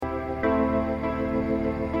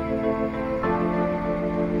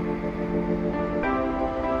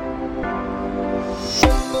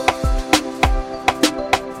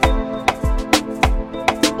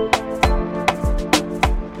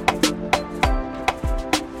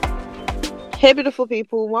Hey, beautiful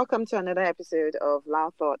people, welcome to another episode of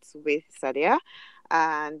Loud Thoughts with Sadia.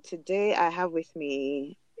 And today I have with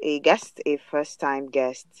me a guest, a first time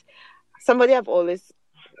guest, somebody I've always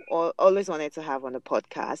wanted to have on the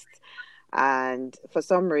podcast. And for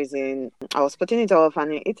some reason, I was putting it off,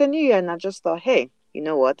 and it's a new year, and I just thought, hey, you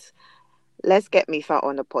know what? Let's get Mifa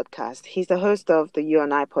on the podcast. He's the host of the You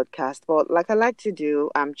and I podcast. But like I like to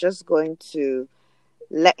do, I'm just going to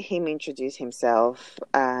let him introduce himself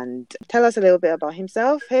and tell us a little bit about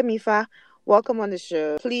himself. Hey, Mifa, welcome on the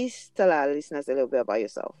show. Please tell our listeners a little bit about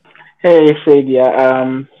yourself. Hey,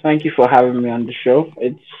 Sadia. Thank you for having me on the show.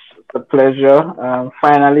 It's a pleasure.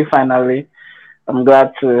 Finally, I'm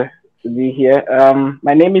glad to be here.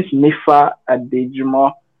 My name is Mifa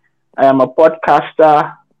Adejumo. I am a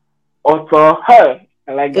podcaster, author. Hey,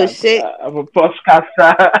 I like Oh, that. shit. I'm a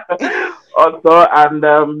podcaster, author,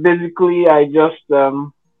 and basically, I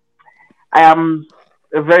am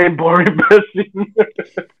a very boring person.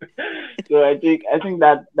 So I think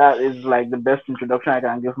that is like the best introduction I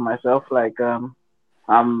can give myself. I'm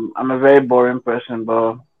a very boring person,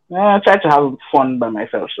 but I try to have fun by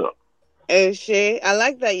myself. So Oh, shit. I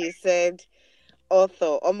like that you said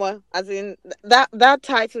author. As in, that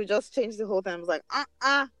title just changed the whole time. I was like,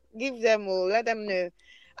 give them all, let them know.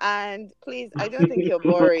 And please, I don't think you're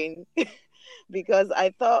boring. Because I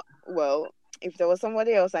thought, well, if there was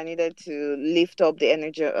somebody else I needed to lift up the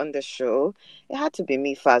energy on the show, it had to be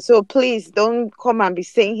me first. So please don't come and be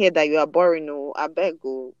saying here that you are boring. No, I beg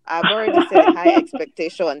you. I've already set a high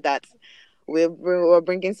expectation that we're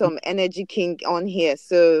bringing some energy king on here.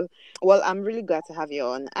 So, well, I'm really glad to have you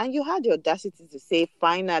on. And you had the audacity to say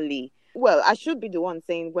finally. Well, I should be the one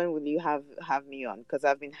saying when will you have me on, because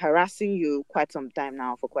I've been harassing you quite some time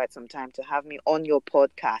now, for quite some time, to have me on your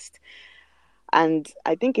podcast. And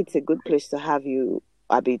I think it's a good place to have you,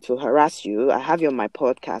 Abby, to harass you. I have you on my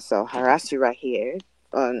podcast, so I'll harass you right here.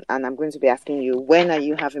 And I'm going to be asking you, when are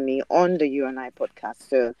you having me on the You and I podcast?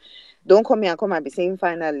 So don't come and be saying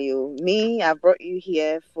finally, oh, me, I brought you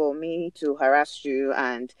here for me to harass you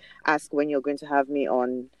and ask when you're going to have me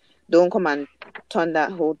on. Don't come and turn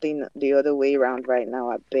that whole thing the other way around right now.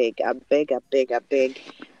 I beg, I beg, I beg, I beg.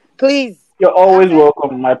 Please. you're I always said,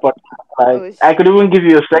 welcome on my podcast. Like oh, I could even give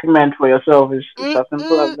you a segment for yourself. It's as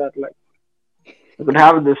simple as mm-mm. that. Like you could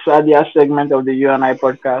have the Sadia segment of the You and I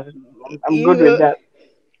podcast. I'm good with You that.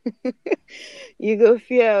 You go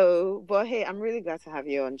feel, but hey, I'm really glad to have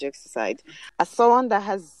you on. Jokes aside, as someone that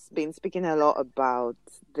has been speaking a lot about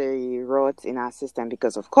the roads in our system,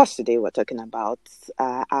 because of course today we're talking about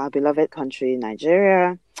our beloved country,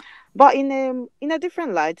 Nigeria, but in a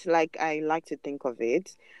different light, like I like to think of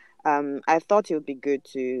it. I thought it would be good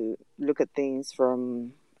to look at things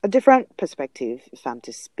from a different perspective, if I'm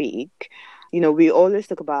to speak. We always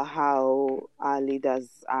talk about how our leaders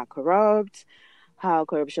are corrupt, how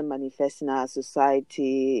corruption manifests in our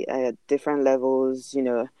society at different levels,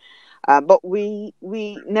 but we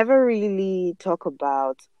never really talk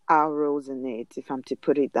about our roles in it, if I'm to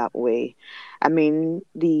put it that way. I mean,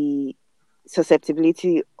 the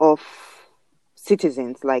susceptibility of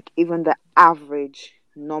citizens, like even the average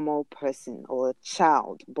normal person or a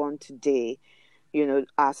child born today,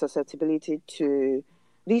 our susceptibility to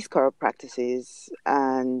these corrupt practices,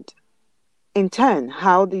 and in turn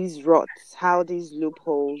how these rots, how these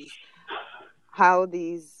loopholes, how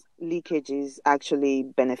these leakages actually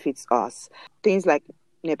benefits us. Things like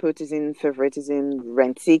nepotism, favoritism,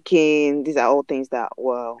 rent seeking, these are all things that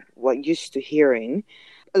we're used to hearing.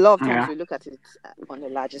 A lot of times Yeah. we look at it on a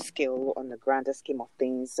larger scale, on the grander scheme of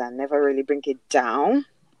things, and never really bring it down,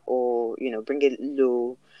 or bring it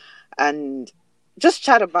low, and just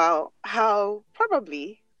chat about how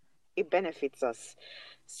probably it benefits us.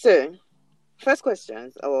 So, first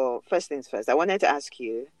questions, or first things first, I wanted to ask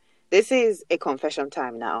you, this is a confession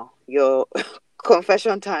time now. Your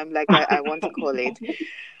confession time, like I want to call it.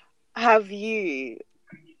 Have you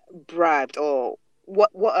bribed, or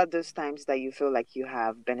what are those times that you feel like you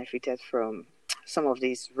have benefited from some of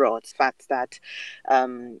these rods? Facts that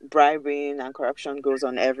bribing and corruption goes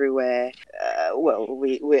on everywhere. Well,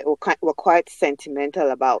 we're quite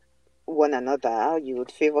sentimental about one another. You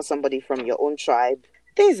would favor somebody from your own tribe,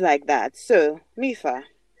 things like that. So, Mifa,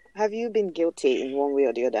 have you been guilty in one way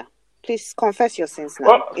or the other? Please confess your sins now.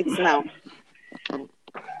 Well, It's now.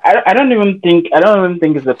 I don't even think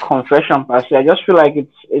it's a confession per se. I just feel like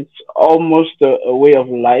it's almost a way of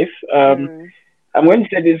life. Mm, I'm going to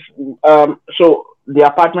say this. So the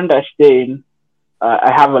apartment I stay in,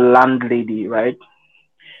 I have a landlady, right?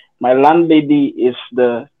 My landlady is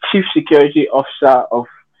the chief security officer of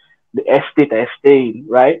the estate I stay in,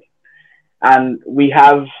 right? and we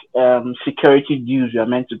have security dues we are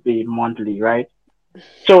meant to pay monthly, right?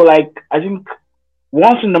 So like I think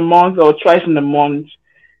once in a month or twice in a month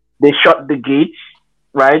they shut the gates,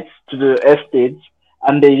 right, to the estate,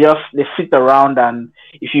 and they sit around, and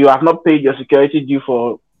if you have not paid your security due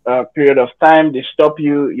for a period of time, they stop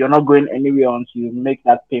you. You're not going anywhere until you make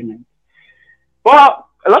that payment. Well,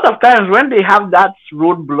 a lot of times when they have that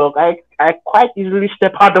roadblock, I quite easily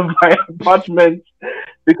step out of my apartment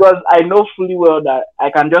because I know fully well that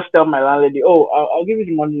I can just tell my landlady, oh, I'll give you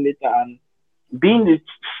the money later, and being the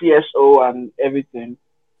CSO and everything,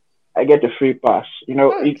 I get a free pass. It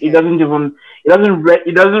Okay. doesn't even it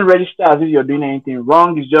doesn't register as if you're doing anything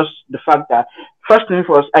wrong. It's just the fact that first thing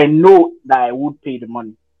first, I know that I would pay the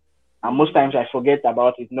money, and most times I forget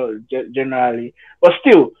about it. No, generally, but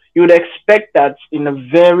still, you would expect that in a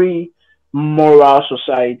very moral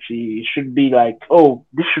society, it should be like, oh,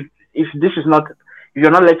 this should if this is not if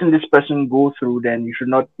you're not letting this person go through, then you should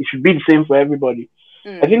not. It should be the same for everybody.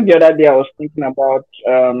 I think the Mm. other day I was thinking about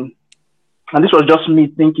and this was just me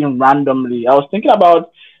thinking randomly. I was thinking about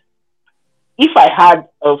if I had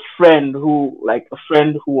a friend who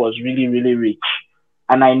was really, really rich,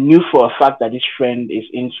 and I knew for a fact that this friend is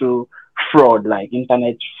into fraud, like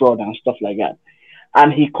internet fraud and stuff like that.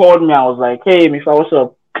 And he called me, I was like, hey, if I was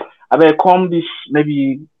up, I better come this,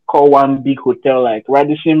 maybe call one big hotel like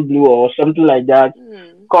Radisson Blue or something like that.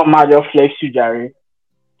 Mm. Come Major Flex you, Jerry.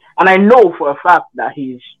 And I know for a fact that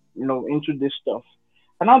he's, into this stuff.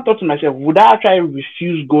 And I thought to myself, would I actually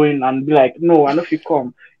refuse going and be like, no, I know if you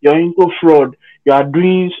come, you're into fraud, you are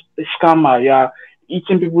doing scammer, you are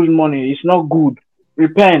eating people's money, it's not good,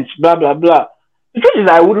 repent, blah, blah, blah. The truth is,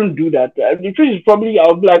 I wouldn't do that. The truth is, probably I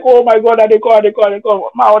would be like, oh my God, they call,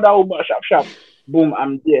 my other Uber, sharp, sharp, boom,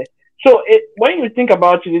 I'm there. So when you think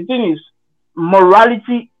about it, the thing is,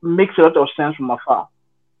 morality makes a lot of sense from afar.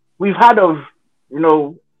 We've heard of, you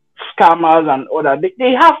know, scammers and other.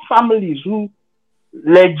 They have families who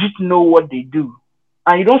legit know what they do.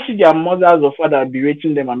 And you don't see their mothers or father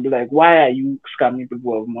berating them and be like, why are you scamming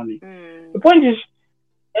people of money? The Mm. point is,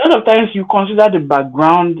 a lot of times you consider the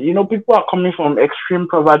background. People are coming from extreme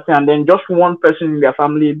poverty, and then just one person in their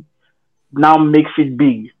family now makes it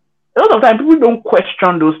big. A lot of times people don't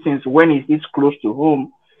question those things when it hits close to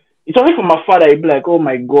home. It's only from afar that you'd be like, oh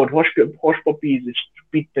my God, Hush Puppy is a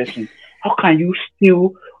stupid person. How can you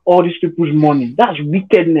steal all these people's money? That's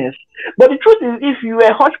wickedness. But the truth is, if you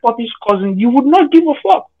were Hush Puppy's cousin, you would not give a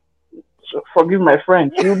fuck. So, forgive my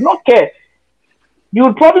French. You would not care.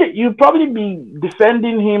 You'd probably be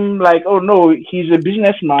defending him like, oh no, he's a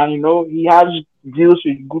businessman. He has deals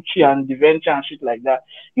with Gucci and Givenchy and shit like that.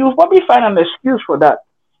 You'll probably find an excuse for that,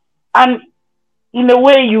 and in a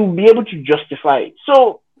way you'll be able to justify it.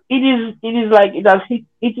 So it is like it has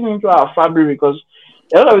eaten into our fabric because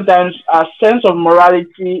a lot of the times our sense of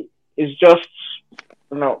morality is just,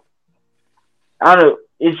 you know I don't know,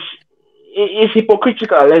 it's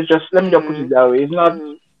hypocritical. Let me just put it Mm. that way.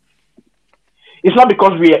 Mm. It's not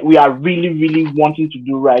because we are really really wanting to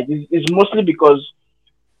do right. It's mostly because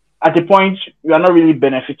at the point we are not really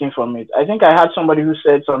benefiting from it. I think I had somebody who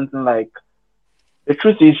said something like, the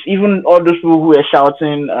truth is, even all those people who were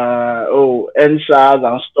shouting, oh, NSAS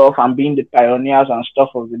and stuff, and being the pioneers and stuff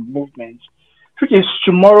of the movement, truth is,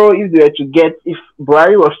 tomorrow, if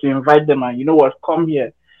Buhari was to invite them and, you know what, come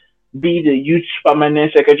here, be the youth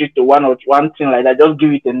permanent secretary to one thing like that, just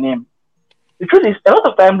give it a name. The truth is, a lot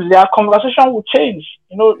of times their conversation will change.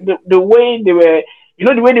 The way they were,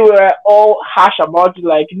 the way they were all harsh about it,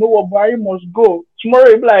 like, Buhari must go. Tomorrow,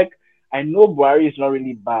 you'll be like, I know Buhari is not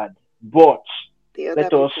really bad, but The other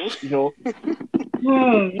let us, people. you know,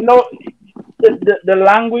 hmm, you know, the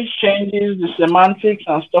language changes, the semantics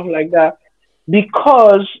and stuff like that,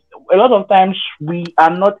 because a lot of times we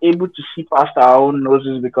are not able to see past our own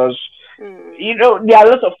noses because, Mm. there are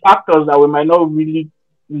lots of factors that we might not really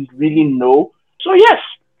know. So yes,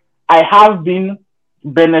 I have been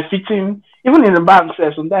benefiting, even in the bank.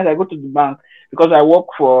 Sometimes I go to the bank because I work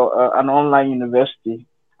for an online university,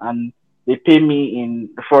 and they pay me in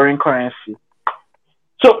foreign currency.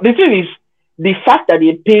 So the thing is, the fact that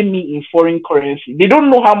they pay me in foreign currency, they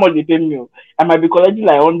don't know how much they pay me. I might be collecting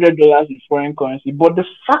like $100 in foreign currency, but the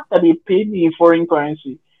fact that they pay me in foreign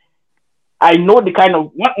currency, I know the kind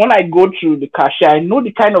of when I go to the cashier, I know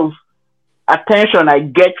the kind of attention I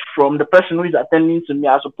get from the person who is attending to me,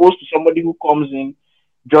 as opposed to somebody who comes in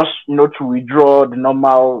just to withdraw the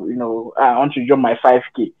normal. I want to withdraw my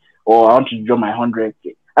 5K, or I want to withdraw my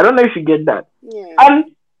 100K. I don't know if you get that. Yeah. And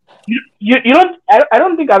you don't I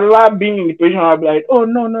don't think I've ever been in the position where I'll be like, oh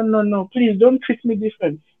no no no no, please don't treat me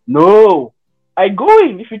different. No. I go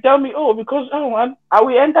in. If you tell me, oh, because I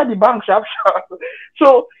will enter the bank sharp sharp.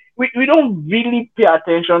 So we don't really pay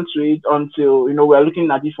attention to it until we're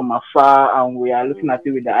looking at it from afar and we are looking at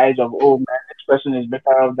it with the eyes of, oh man, this person is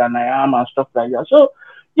better off than I am and stuff like that. So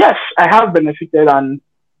yes, I have benefited, and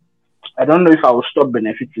I don't know if I will stop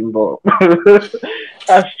benefiting, but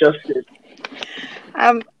that's just it.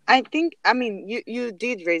 I think, I mean, you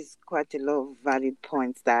did raise quite a lot of valid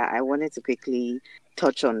points that I wanted to quickly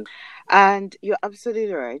touch on. And you're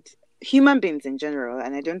absolutely right. Human beings in general,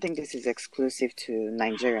 and I don't think this is exclusive to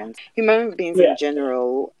Nigerians, human beings in Yeah,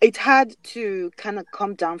 general, it had to kind of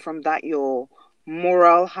come down from that your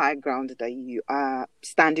moral high ground that you are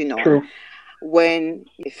standing on true. when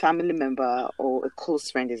a family member or a close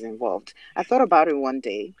friend is involved. I thought about it one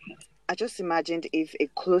day. I just imagined if a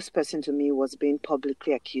close person to me was being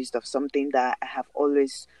publicly accused of something that I have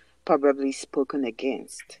always probably spoken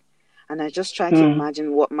against. And I just tried to Mm,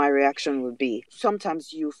 imagine what my reaction would be.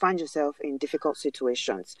 Sometimes you find yourself in difficult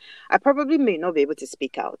situations. I probably may not be able to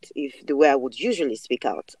speak out if the way I would usually speak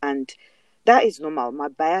out. And that is normal. My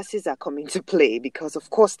biases are coming to play because, of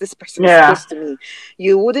course, this person is yeah. close to me.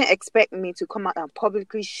 You wouldn't expect me to come out and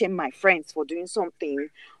publicly shame my friends for doing something.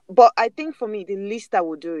 But I think for me, the least I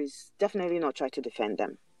would do is definitely not try to defend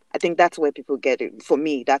them. I think that's where people get it. For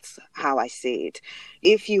me, that's how I see it.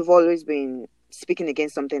 If you've always been speaking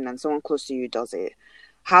against something and someone close to you does it,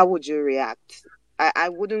 how would you react? I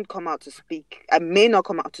wouldn't come out to speak. I may not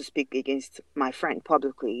come out to speak against my friend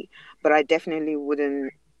publicly, but I definitely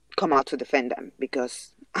wouldn't come out to defend them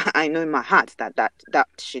because I know in my heart that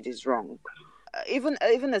shit is wrong. Even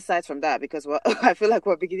aside from that, because I feel like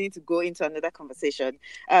we're beginning to go into another conversation.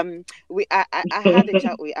 I had a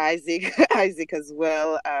chat with Isaac Isaac as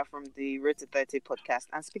well, from the Road to 30 podcast.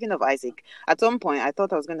 And speaking of Isaac, at some point I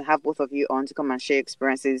thought I was going to have both of you on to come and share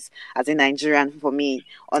experiences as a Nigerian for me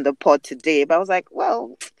on the pod today, but I was like,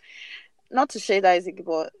 well, not to shade Isaac,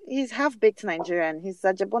 but he's half baked Nigerian. He's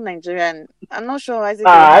a Jabon Nigerian. I'm not sure Isaac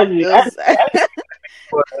will have those. Isaac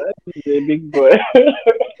is a big boy.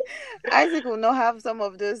 Isaac will not have some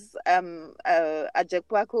of those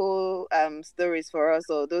Ajekpako stories for us,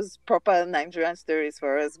 or those proper Nigerian stories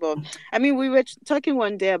for us. But I mean, we were talking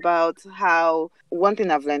one day about how one thing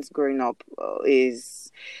I've learned growing up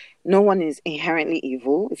is no one is inherently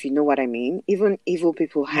evil, if you know what I mean. Even evil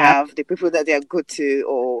people Yeah, have the people that they are good to,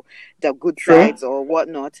 or their good true. sides or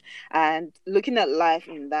whatnot. And looking at life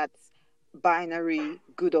in that binary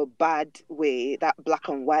good or bad way, that black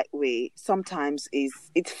and white way, sometimes is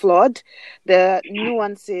it's flawed. There are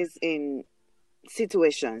nuances in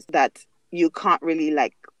situations that you can't really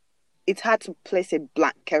like. It's hard to place a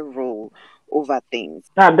blanket rule over things.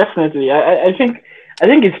 Yeah, definitely. I think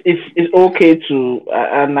it's okay to,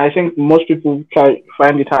 and I think most people try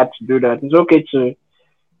find it hard to do that. It's okay to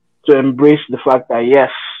embrace the fact that yes,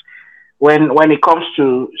 when it comes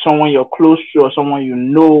to someone you're close to or someone you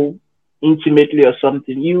know intimately or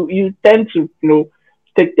something, you tend to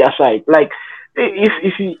take their side. Like Mm,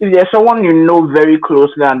 if there's someone you know very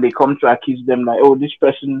closely and they come to accuse them like, oh, this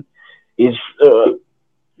person is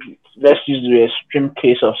let's use the extreme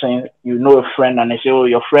case of saying you know a friend and they say, oh,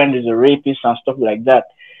 your friend is a rapist and stuff like that.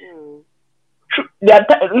 mm,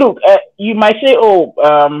 Look, you might say, oh,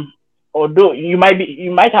 although you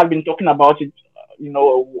might have been talking about it,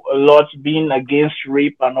 a lot, being against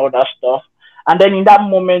rape and all that stuff. And then in that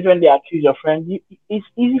moment when they accuse your friend, it's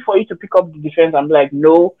easy for you to pick up the defense and be like,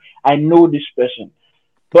 no, I know this person.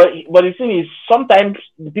 But the thing is, sometimes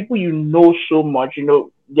the people you know so much,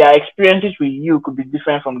 their experiences with you could be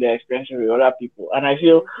different from their experiences with other people. And I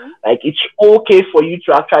feel mm-hmm. like it's okay for you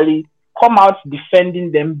to actually come out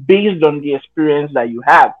defending them based on the experience that you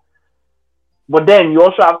have. But then you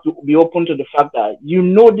also have to be open to the fact that you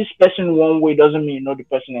know this person one way doesn't mean you know the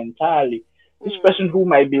person entirely. This person Mm, who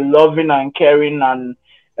might be loving and caring and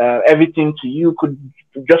everything to you could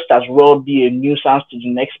just as well be a nuisance to the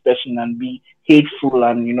next person and be hateful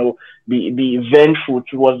and be vengeful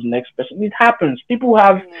towards the next person. It happens. People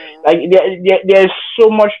have yeah. like there's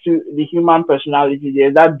so much to the human personality.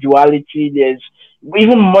 There's that duality. There's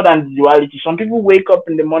even more than the duality. Some people wake up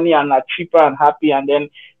in the morning and are cheaper and happy, and then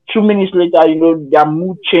 2 minutes later, their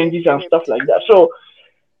mood They changes and stuff flipped. like that. Yeah. So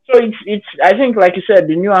it's I think like you said,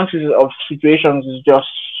 the nuances of situations is just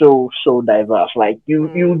so diverse. Like you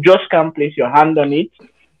Mm, just can't place your hand on it.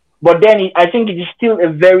 But then I think it is still a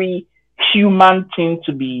very human thing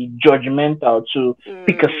to be judgmental, to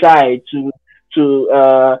pick a mm, side, to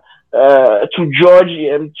judge,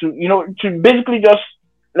 and to basically just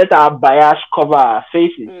let our bias cover our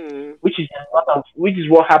faces, mm, which is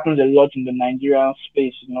what happens a lot in the Nigerian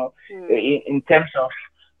space, mm, in terms of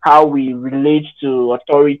how we relate to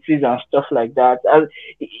authorities and stuff like that. And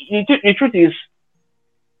the truth is,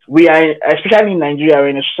 we are, especially in Nigeria, we're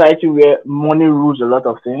in a society where money rules a lot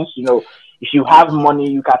of things. You know, if you have Thank you. money,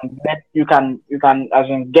 you can as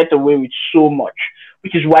in get away with so much,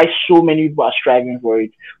 which is why so many people are striving for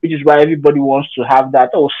it. Which is why everybody wants to have that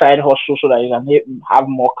side hustle so that you can have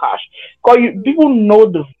more cash. Because people Mm. know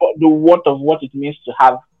the worth of what it means to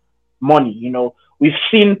have money. You know, we've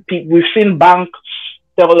seen banks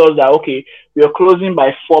tell us that okay, we are closing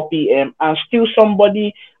by 4 p.m. and still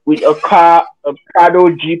somebody with a car, a Prado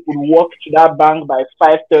Jeep would walk to that bank by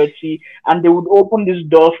 5:30, and they would open this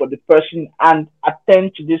door for the person and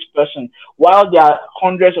attend to this person while there are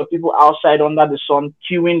hundreds of people outside under the sun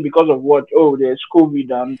queuing because of what? Oh, there's COVID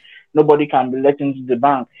and nobody can be let into the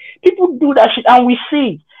bank. People do that shit, and we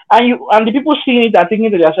see it. And the people seeing it are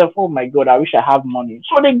thinking to themselves, "Oh my God, I wish I have money."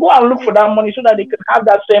 So they go and look for that money so that they can have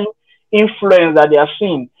that same influence that they are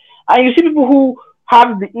seeing. And you see people who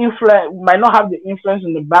have the influence might not have the influence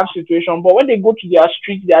in the bad situation, but when they go to their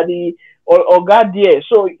street, they are the or God there.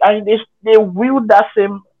 So and they wield that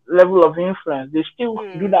same level of influence. They still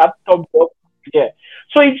do Mm. that top work there.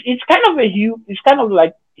 So it's kind of it's kind of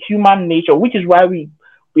like human nature, which is why we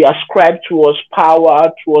ascribe towards power,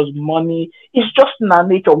 towards money. It's just in our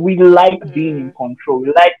nature. We like being in Mm. control.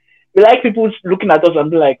 We like people looking at us and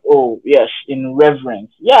be like, oh yes, in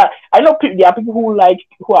reverence. Yeah, I know there are people who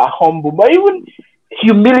are humble, but even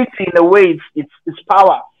humility in a way it's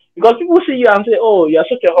power because people see you and say, oh, you're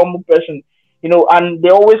such a humble person, and they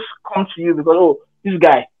always come to you because this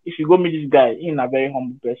guy. If you go meet this guy, he's a very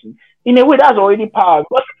humble person. In a way, that's already Mm. power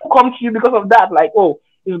because people come to you because of that. Like, oh,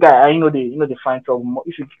 this guy, they find trouble.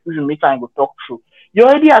 If you meet and go talk through, you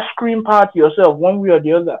already are scream power to yourself one way or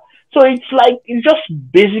the other. So it's just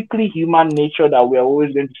basically human nature that we're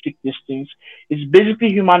always going to seek these things. It's basically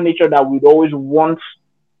human nature that we'd always want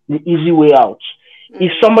the easy way out.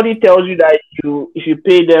 If Mm. somebody tells you that if you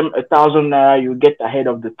pay them 1,000 naira, you get ahead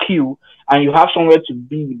of the queue, and you have somewhere to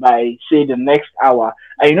be by say the next hour,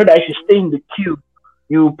 and you know that if you stay in the queue,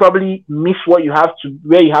 you probably miss where you have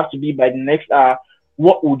to be by the next hour.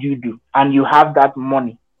 What would you do? And you have that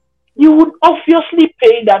money, you would obviously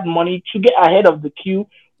pay that money to get ahead of the queue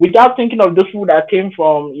without thinking of those people that came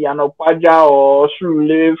from Yanopaja or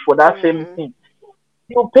Surulere for that same Mm. thing.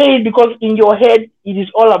 You pay it because in your head it is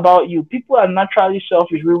all about you. People are naturally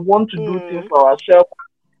selfish. We want to do things Mm. for ourselves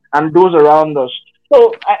and those around us.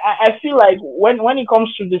 So I feel like when it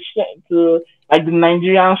comes to to like the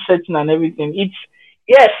Nigerian setting and everything, it's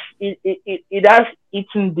yes, it has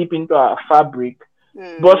eaten deep into our fabric,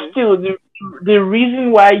 but Mm. still, the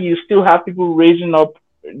reason why you still have people raising up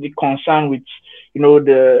the concern with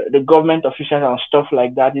the government officials and stuff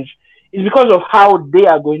like that is because of how they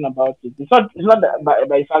are going about it. It's not that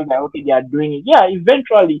by the fact that okay they are doing it. Yeah,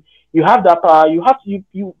 eventually you have that power.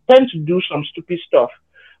 You tend to do some stupid stuff,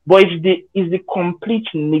 but it's the complete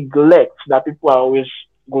neglect that people are always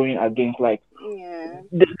going against. Like Yeah.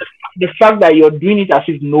 the, the fact that you're doing it as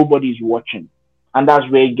if nobody is watching, and that's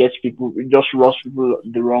where it just rubs people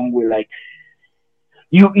the wrong way. Like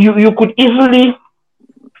you could easily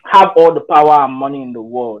have all the power and money in the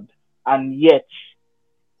world, and yet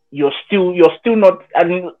you're still not. I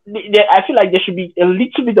mean, I feel like there should be a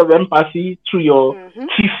little bit of empathy to your Mm-hmm.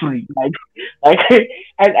 chiefry. Like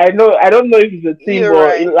I know I don't know if it's a thing, You're but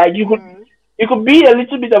right. like Mm. you could be a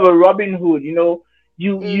little bit of a Robin Hood. You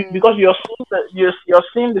Mm. because you're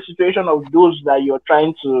seeing the situation of those that you're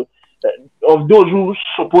trying to of those who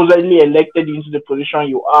supposedly elected you into the position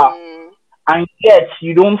you are, Mm. and yet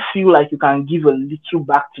you don't feel like you can give a little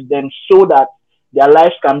back to them so that their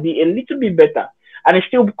lives can be a little bit better. And it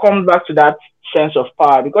still comes back to that sense of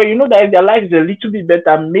power because you know that if their life is a little bit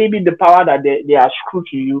better, maybe the power that they are screwed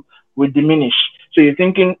to you will diminish. So you're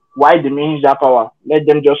thinking, why diminish that power? Let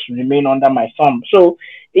them just remain under my thumb. So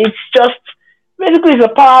it's just basically it's a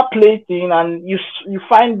power play thing, and you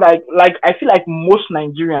find like I feel like most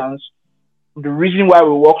Nigerians, the reason why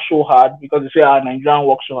we work so hard because they say our Nigerians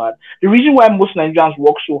work so hard. The reason why most Nigerians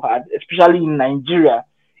work so hard, especially in Nigeria,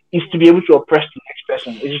 is to be able Mm. to oppress the next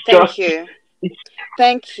person. Thank you. It's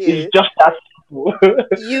Thank it's you. just that simple.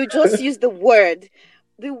 You just used the word.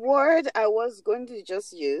 The word I was going to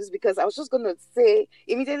just use because I was just going to say,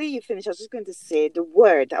 immediately you finish, I was just going to say the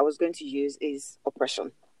word I was going to use is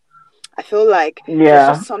oppression. I feel like there's Yeah.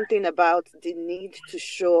 just something about the need to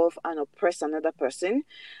show off and oppress another person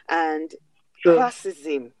and So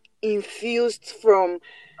classism infused from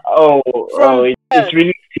oh, from it's birth.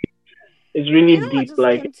 really You know what deep. just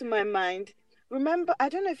Like came to my mind? Remember, I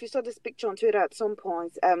don't know if you saw this picture on Twitter at some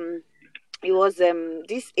point. it was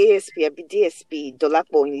this ASP, DSP,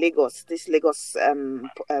 Dolapo in Lagos, this Lagos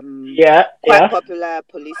Yeah, quite yeah, popular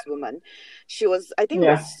policewoman. She was, I think it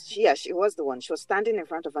yeah, was she, yeah, she was the one. She was standing in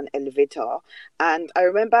front of an elevator, and I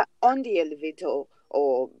remember on the elevator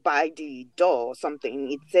or by the door or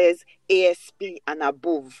something, it says ASP and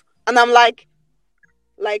above, and I'm like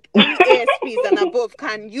only ASPs and above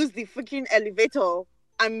can use the freaking elevator.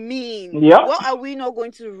 I mean, yeah, what are we not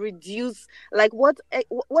going to reduce? Like, what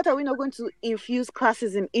are we not going to infuse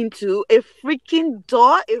classism into? A freaking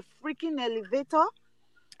door, a freaking elevator?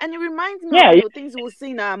 And it reminds me of, yeah, things we'll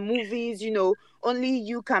see in our movies, only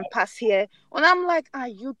you can pass here. And I'm like, are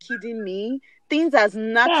you kidding me? Things as yeah.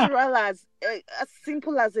 natural as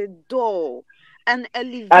simple as a door, an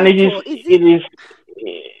And it is, elevator. Is it it? is,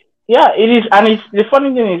 yeah, it is. And it's the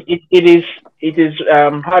funny thing is, it is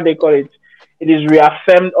how they call it. It is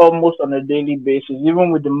reaffirmed almost on a daily basis,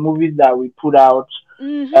 even with the movies that we put out.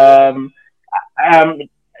 Mm-hmm. Um, um,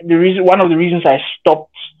 one of the reasons I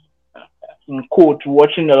stopped in quote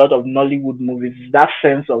watching a lot of Nollywood movies is that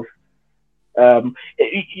sense of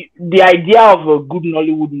the idea of a good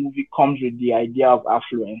Nollywood movie comes with the idea of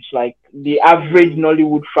affluence. Like the average Mm,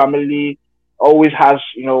 Nollywood family always has,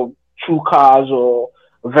 2 cars or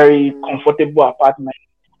a very mm, comfortable apartment.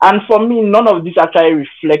 And for me, none of this actually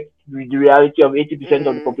reflects the reality of 80%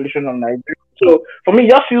 of the mm, population of Nigeria. So for me,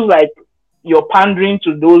 it just feels like you're pandering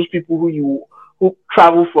to those people who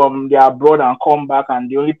travel from their abroad and come back, and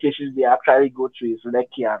the only places they actually go to is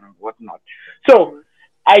Lekki and whatnot. So mm,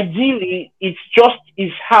 ideally, it's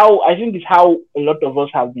how a lot of us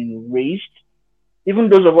have been raised. Even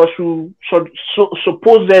those of us who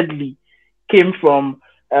supposedly came from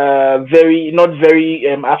very not very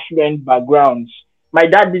affluent backgrounds. My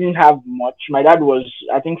dad didn't have much. My dad was,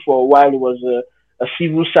 I think, for a while he was a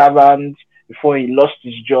civil servant before he lost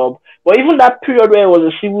his job. But even that period where he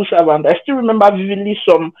was a civil servant, I still remember vividly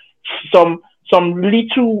some some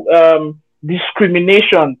little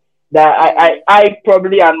discrimination that mm, I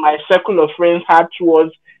probably and my circle of friends had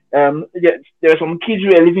towards there were some kids who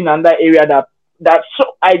were living in that area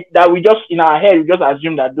that we just in our head we just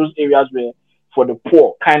assumed that those areas were for the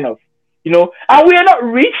poor, kind of, and we are not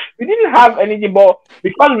rich. We didn't have anything, but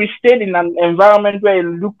because we stayed in an environment where it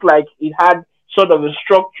looked like it had sort of a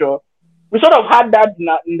structure, we sort of had that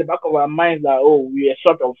in the back of our minds that, oh, we are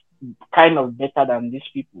sort of kind of better than these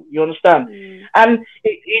people. You understand? mm, And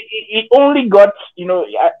it only got,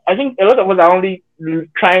 I think a lot of us are only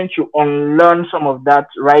trying to unlearn some of that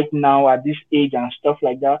right now at this age and stuff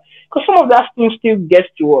like that. Because some of that thing still gets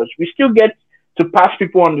to us. We still get to pass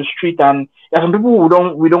people on the street, and there are some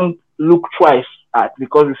people we don't look twice at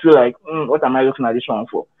because we feel like, what am I looking at this one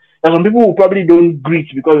for? There are some people who probably don't greet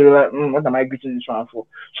because they're like, what am I greeting this one for?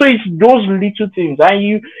 So it's those little things,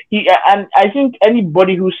 and and I think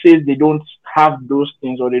anybody who says they don't have those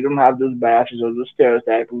things or they don't have those biases or those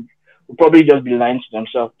stereotypes would probably just be lying to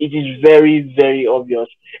themselves. It is very, very obvious.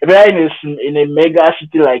 If you're in a mega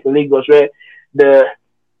city like Lagos, where the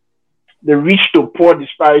the rich to poor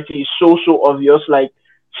disparity is so obvious, like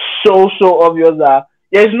so obvious that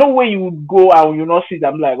there's no way you would go and you not see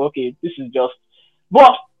them like, okay, this is just.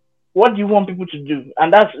 But what do you want people to do?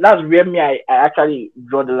 And that's where I actually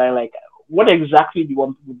draw the line. Like, what exactly do you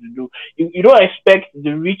want people to do? You don't expect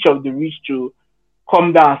the rich of the rich to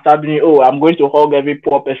come down and start doing, oh, I'm going to hug every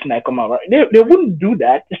poor person I come around. They wouldn't do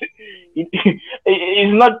that.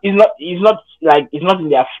 It's not like it's not in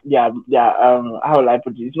their how will I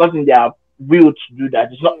put it? It's not in their will to do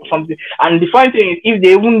that. It's not mm, something. And the funny thing is, if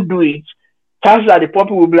they won't do it, chances are the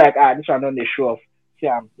people will be like, this one on the show off.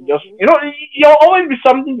 Yeah, just mhm. you'll always be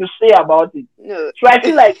something to say about it. No. So I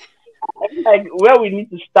feel like where we need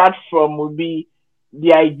to start from would be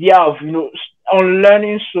the idea of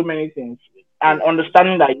unlearning so many things and Mm,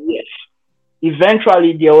 understanding that, yes,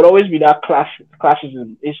 eventually there will always be that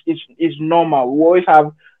classism. It's normal. We always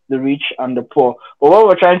have the rich and the poor. But what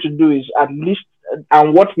we're trying to do is at least,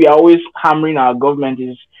 and what we are always hammering our government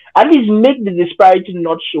is at least make the disparity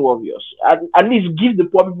not so obvious. At least give the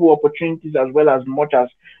poor people opportunities as well as much as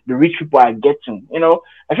the rich people are getting.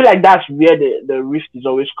 I feel like that's where the rift is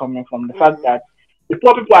always coming from. The fact mm, that the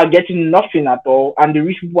poor people are getting nothing at all, and the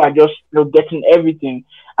rich people are just getting everything.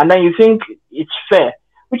 And then you think it's fair,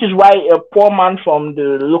 which is why a poor man from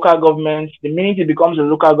the local government, the minute he becomes a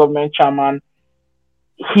local government chairman,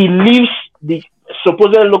 he leaves the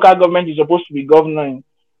supposed local government he's supposed to be governing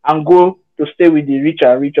and go to stay with the rich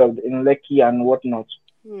and rich of in Lekki and whatnot.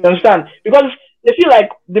 You mm, understand? Because they feel like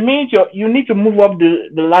the minute you need to move up the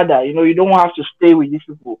ladder, you don't have to stay with these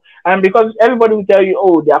people. And because everybody will tell you,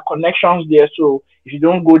 oh, there are connections there, so if you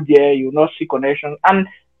don't go there, you will not see connections. And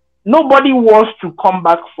nobody wants to come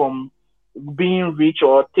back from being rich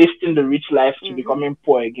or tasting the rich life to Mm-hmm. becoming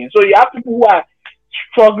poor again. So you have people who are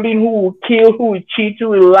struggling, who will kill, who will cheat, who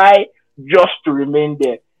will lie just to remain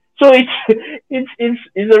there. So it's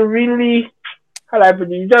it's a really, how do I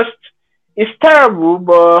put it? Just, it's terrible,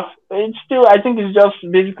 but it's still, I think it's just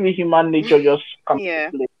basically human nature just coming to Yeah.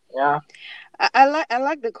 play. Yeah. I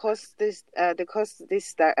like the course this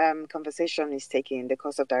conversation is taking, the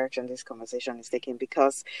course of direction this conversation is taking,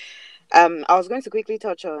 because I was going to quickly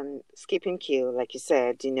touch on skipping kill, like you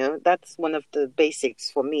said. That's one of the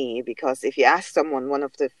basics for me, because if you ask someone one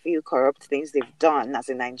of the few corrupt things they've done as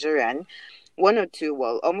a Nigerian, one or two,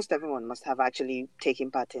 well, almost everyone must have actually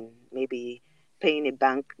taken part in maybe paying a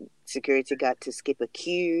bank security guard to skip a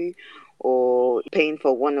queue, or paying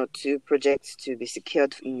for one or two projects to be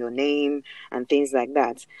secured in your name, and things like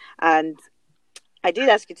that. And I did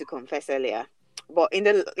ask you to confess earlier, but in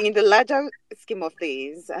the larger scheme of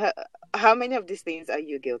things, how many of these things are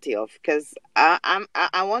you guilty of? Because I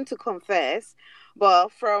want to confess, but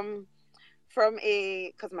because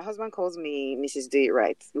my husband calls me Mrs. Do It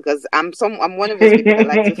Right, because I'm one of those people that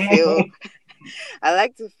like to feel I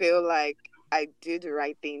like to feel like I do the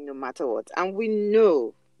right thing no matter what. And we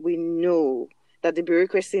know that the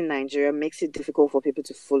bureaucracy in Nigeria makes it difficult for people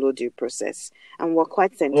to follow due process. And we're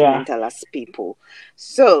quite Yeah. sentimental as people.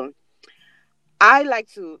 So I like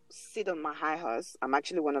to sit on my high horse. I'm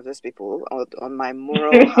actually one of those people on my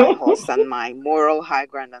moral high horse and my moral high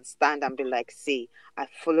ground, and stand and be like, see, I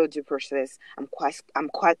followed due process. I'm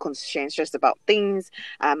quite conscientious about things.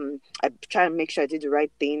 I try to make sure I did the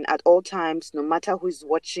right thing at all times, no matter who's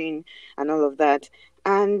watching and all of that.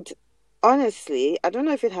 And honestly, I don't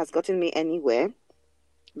know if it has gotten me anywhere,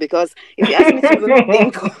 because if you ask me to even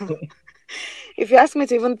think if you ask me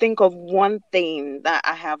to even think of one thing that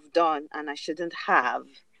I have done and I shouldn't have,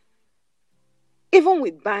 even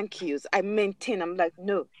with bank queues, I maintain. I'm like,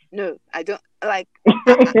 no, no, I don't like.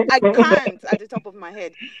 I can't at the top of my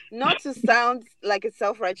head. Not to sound like a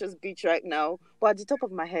self-righteous bitch right now, but at the top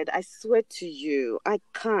of my head, I swear to you, I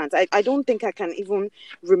can't. I don't think I can even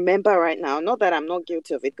remember right now. Not that I'm not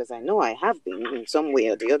guilty of it, because I know I have been in some way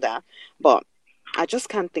or the other, but I just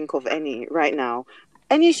can't think of any right now.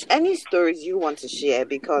 Any stories you want to share?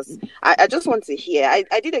 Because I just want to hear. I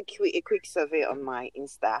did a quick survey on my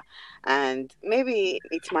Insta, and maybe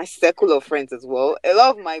it's my circle of friends as well. A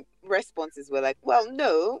lot of my responses were like, well,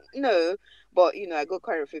 no, no. But I got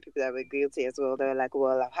quite a few people that were guilty as well. They were like,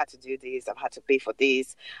 well, I've had to do this, I've had to pay for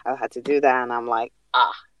this, I've had to do that, and I'm like,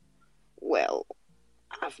 well,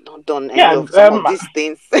 I've not done any Yeah. of some of these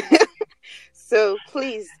things. So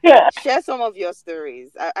please Yeah. share some of your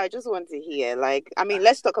stories. I just want to hear. Like, I mean,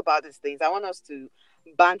 let's talk about these things. I want us to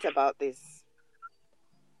bant about this.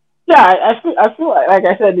 Yeah. I feel like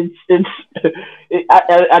I said, it's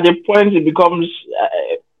at a point it becomes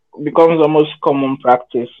almost common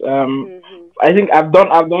practice. Mm-hmm. I think I've done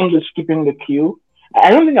the skipping the queue.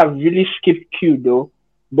 I don't think I've really skipped queue though,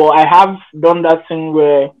 but I have done that thing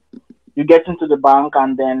where you get into the bank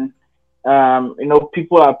and then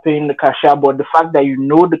people are paying the cashier, but the fact that you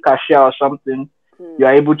know the cashier or something, you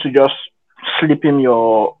are Mm. able to just slip him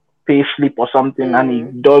your pay slip or something, and he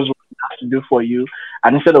Mm. does what he has to do for you.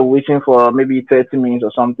 And instead of waiting for maybe 30 minutes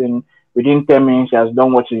or something, within 10 minutes he has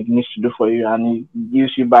done what he needs to do for you, and he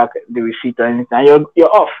gives you back the receipt or anything, and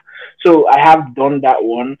you're off. So I have done that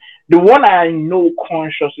one. The one I know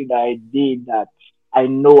consciously that I did, that I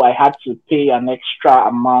know I had to pay an extra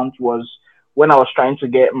amount, was when I was trying to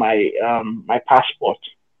get my passport.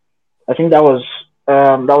 I think that was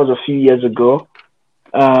a few years ago.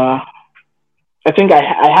 Uh, I think I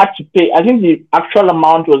had to pay. I think the actual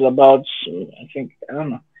amount was about, I think, I don't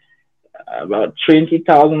know, about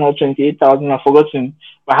 20,000 or 28,000. I've forgotten.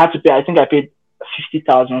 But I had to pay. I think I paid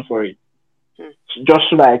 50,000 for it, Mm. just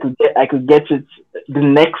so that I could get it the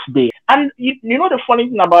next day. And you know the funny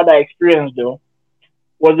thing about that experience though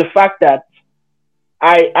was the fact that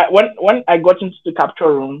when I got into the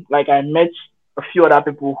capture room, like, I met a few other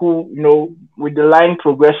people who, with the line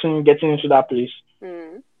progressing, getting into that place.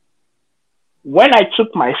 Mm. When I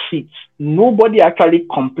took my seat, nobody actually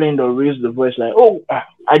complained or raised the voice like, "Oh,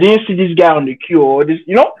 I didn't see this guy on the queue," or this.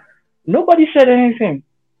 Nobody said anything.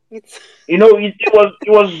 It's There was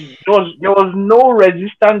no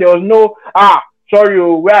resistance. There was no, sorry,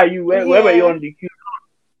 oh, where are you? Where were you yeah. on the queue?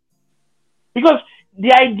 Because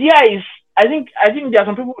the idea is, I think there are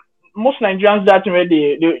some people, most Nigerians, that where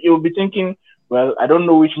they will be thinking, well, I don't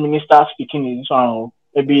know which minister speaking in this one, or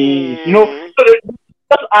maybe, Mm. so they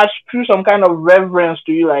just ask you some kind of reverence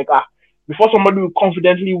to you, like, before somebody will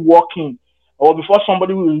confidently walk in, or before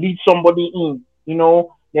somebody will lead somebody in,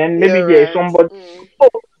 then maybe You're there is right. somebody. Mm.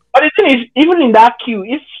 But the thing is, even in that queue,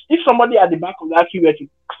 if somebody at the back of that queue were to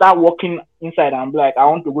start walking inside and be like, I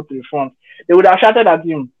want to go to the front, they would have shouted at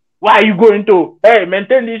him, why are you going to? Hey,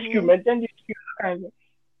 maintain this queue, Mm. maintain this queue. Kind of thing.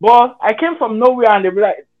 But I came from nowhere and they be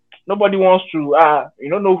like, nobody wants to, you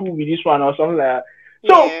don't know who be this one or something like that.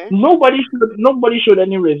 So Yeah. nobody showed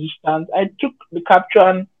any resistance. I took the capture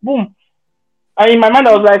and boom. And in my mind,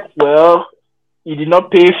 I was like, well, he did not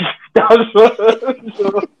pay 50,000,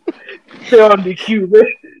 so stay on the queue.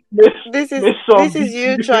 Make, This is make some this is beat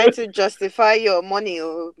you you. trying to justify your money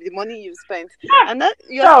or the money you spent. Yeah, And that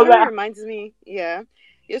your yeah, I was story like, reminds me, yeah.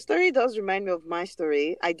 Your story does remind me of my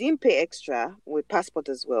story. I didn't pay extra with passport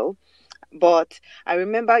as well, but I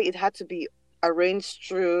remember it had to be arranged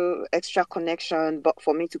through extra connection but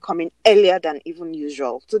for me to come in earlier than even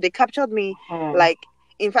usual. So they captured me hmm, like,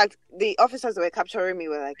 in fact, the officers that were capturing me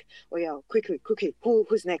were like, "Oh yeah, quickly, quickly,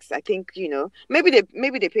 who's next?" I think maybe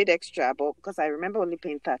they paid extra, but because I remember only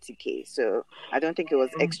paying 30K, so I don't think it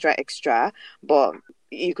was extra. But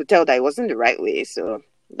you could tell that it wasn't the right way. So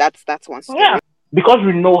that's one yeah. story. Because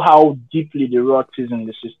we know how deeply the rot is in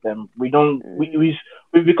the system. We don't, Mm,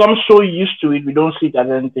 we've become so used to it, we don't see it as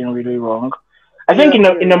anything really wrong. I think you're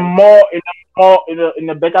right. in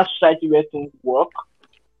a better society where things work,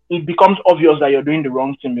 it becomes obvious that you're doing the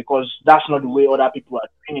wrong thing because that's not the way Mm-hmm. other people are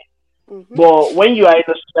doing it. Mm-hmm. But when you are in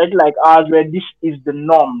a society like ours where this is the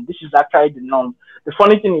norm, this is actually the norm. The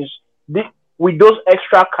funny thing is, this, with those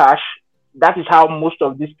extra cash, that is how most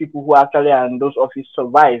of these people who actually are in those offices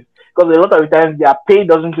survive. Because a lot of the times their pay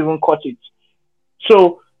doesn't even cut it.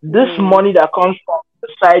 So this Mm, money that comes from the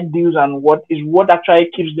side deals and what actually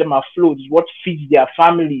keeps them afloat, is what feeds their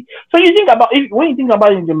family. So you think about if when you think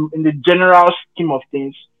about it in the general scheme of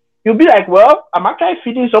things, you'll be like, well, I'm actually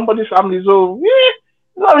feeding somebody's family, so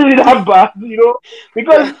it's not really that bad, you know.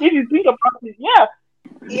 Because well, if you think about it, yeah,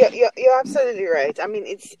 you're absolutely right. I mean,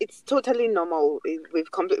 it's totally normal.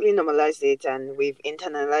 We've completely normalized it, and we've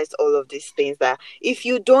internalized all of these things. That if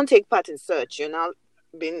you don't take part in search, you're now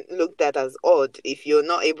being looked at as odd. If you're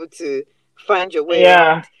not able to find your way yeah.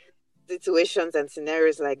 around situations and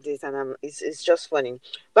scenarios like this, and it's just funny.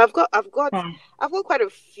 But Hmm. I've got quite a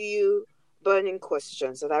few burning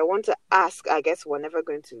questions that I want to ask. I guess we're never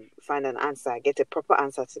going to find an answer, get a proper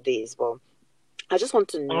answer to these, but I just want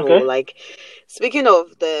to know, Okay. like, speaking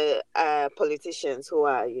of the politicians who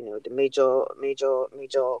are, the major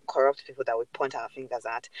corrupt people that we point our fingers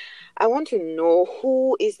at, I want to know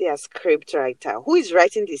who is their script writer, who is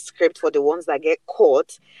writing the script for the ones that get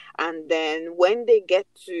caught, and then when they get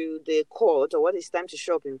to the court or when it's time to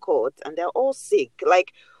show up in court, and they're all sick.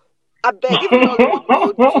 Like, I beg, even Nollywood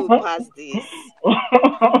no do past this.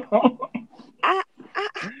 I, I,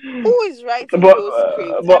 who is writing but those uh,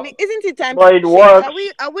 scripts? I but mean, isn't it time but to it change? works.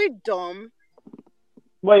 Are we dumb?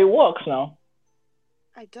 But it works now.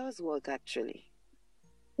 It does work actually.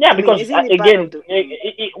 Yeah, I mean, because isn't it part of again, the?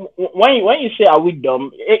 when you say are we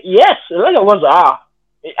dumb, yes, a lot of us are,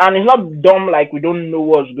 and it's not dumb like we don't know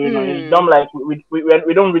what's going on. It's dumb Mm, like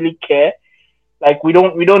we don't really care. Like we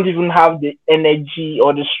don't even have the energy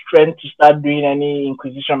or the strength to start doing any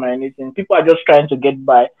inquisition or anything. People are just trying to get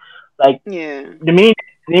by. Like yeah. the minute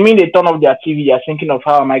they turn off their TV, they're thinking of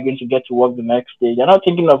how am I going to get to work the next day. They're not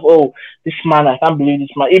thinking of this man, I can't believe this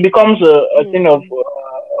man. It becomes a thing of Mm,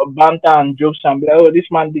 banter and jokes and be like, oh, this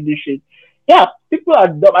man did this shit. Yeah, people are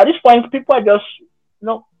dumb. At this point. People are just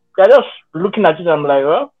they're just looking at it and like,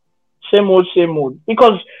 well, same old.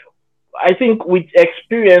 Because I think with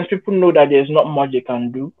experience, people know that there's not much they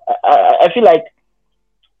can do. I feel like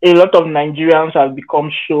a lot of Nigerians have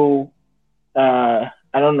become so I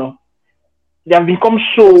don't know. They have become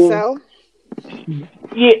so docile,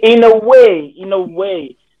 yeah, in a way,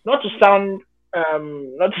 not to sound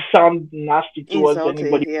nasty towards insulting.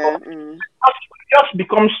 anybody, but Yeah. Mm, it just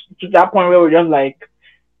becomes to that point where we're just like,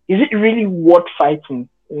 is it really worth fighting?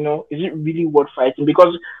 Is it really worth fighting?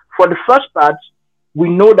 Because for the first part, we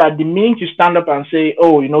know that the minute you stand up and say,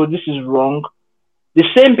 oh, this is wrong, the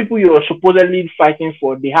same people you're supposedly fighting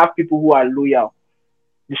for, they have people who are loyal.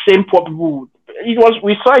 The same poor people.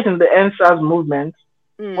 We saw it in the NSAS movement.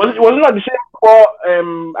 Was mm, it not the same poor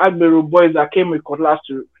Agbero boys that came with cutlass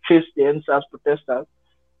to chase the NSAS protesters?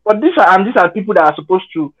 But these are people that are supposed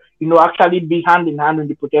to, actually be hand in hand with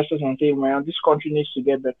the protesters and say, "Man, this country needs to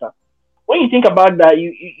get better." When you think about that,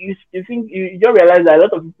 you think you just realize that a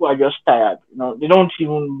lot of people are just tired. They don't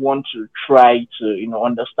even want to try to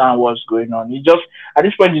understand what's going on. It's just at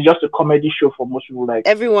this point, it's just a comedy show for most people. Like,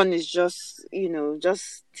 everyone is just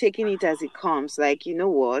taking it as it comes. Like, you know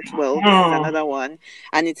what? Well, this is hmm, another one,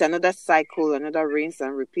 and it's another cycle, another rinse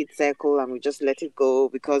and repeat cycle, and we just let it go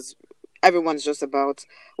because everyone's just about,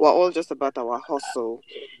 we're all just about our hustle.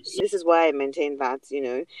 So this is why I maintain that,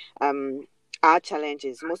 our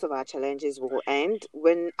challenges, most of our challenges will end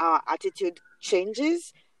when our attitude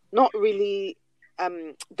changes, not really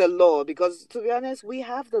the law, because to be honest, we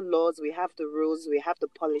have the laws, we have the rules, we have the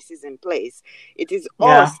policies in place. It is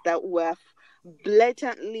Yeah, us that were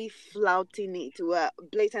blatantly flouting it, were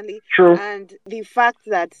blatantly, true. and the fact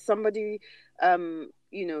that somebody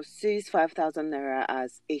sees 5,000 naira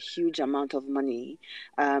as a huge amount of money,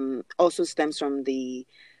 also stems from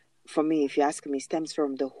for me, if you ask me, stems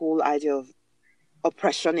from the whole idea of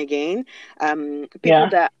oppression again. People Yeah,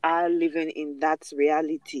 that are living in that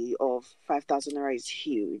reality of 5,000 naira is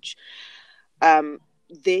huge.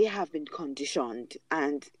 They have been conditioned,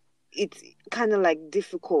 and it's kind of like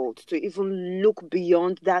difficult to even look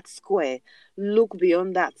beyond that square, look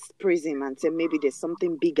beyond that prism, and say maybe there's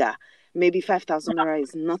something bigger. Maybe 5,000 naira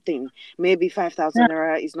is nothing. Maybe five yeah, thousand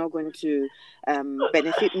naira is not going to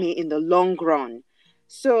benefit me in the long run.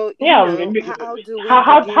 So, yeah. Maybe, how do we how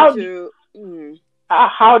how begin how to?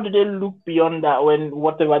 how do they look beyond that when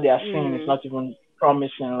whatever they are saying is Mm, not even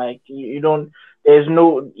promising? Like you don't, there's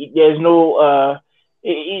no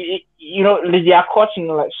they are caught in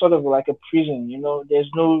like sort of like a prison. There's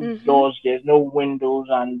no mm-hmm, doors, there's no windows,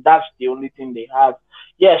 and that's the only thing they have.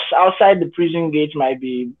 Yes, outside the prison gate might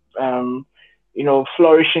be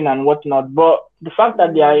flourishing and whatnot, but the fact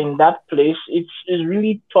that they are mm, in that place, it's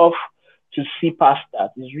really tough to see past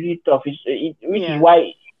that. It's really tough. Which is yeah.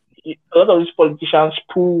 why a lot of these politicians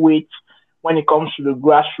pull weight when it comes to the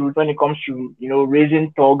grassroots, when it comes to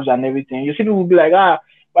raising thugs and everything. You see people will be like,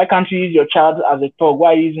 why can't you use your child as a thug?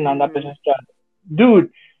 Why are you using another Mm, person's child?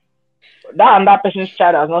 Dude, that and that person's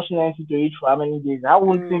child has not seen anything to eat for how many days? How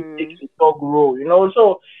won't think takes mm, a thug role?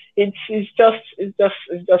 So it's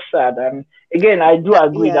just sad. And again, I do that,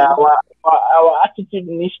 agree that yeah. our attitude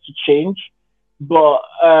needs to change, but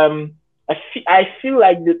I feel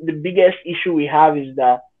like the biggest issue we have is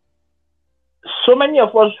that so many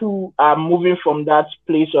of us who are moving from that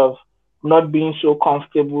place of not being so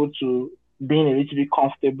comfortable to being a little bit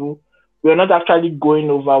comfortable, we're not actually going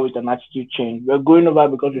over with an attitude change. We're going over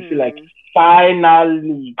because we feel like Mm.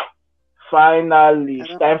 finally, finally, I it's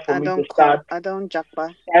don't, time for I me to don't start. call, I don't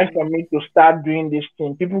jackpot. Time for Mm. me to start doing this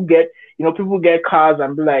thing. People get cars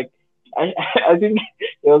and be like, I, I think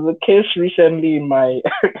there was a case recently in my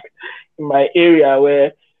area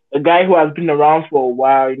where a guy who has been around for a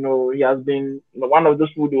while, he has been one of those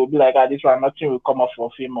people who will be like, this one, nothing will come up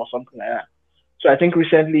of him or something like that. So I think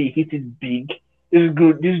recently he hit it big.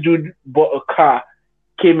 This dude bought a car,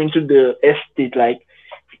 came into the estate, like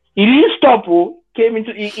he didn't stop.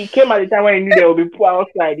 He came at the time when he knew there would be people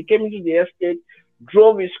outside. He came into the estate,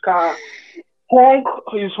 drove his car, honk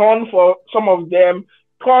his horn for some of them,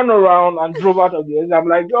 turned around and drove out of the estate. I'm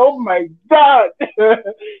like, oh my god, like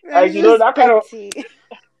That's just that kind of petty.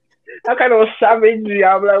 savagery.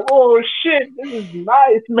 I'm like, oh shit, this is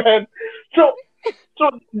nice, man. So, so,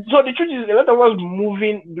 so the truth is, a lot of us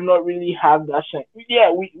moving do not really have that sense.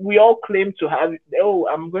 Yeah, we all claim to have. Oh,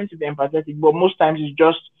 I'm going to be empathetic, but most times it's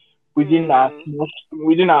just Mm.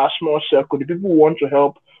 within our small circle. The people who want to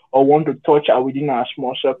help or want to touch are within our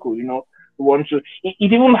small circle. We want to. It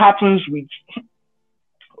even happens with.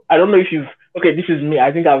 I don't know if you've. Okay, this is me.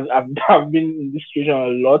 I think I've been in this situation a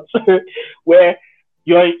lot, where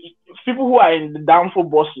you're people who are in the downfall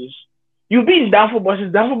buses. You'll be in downfall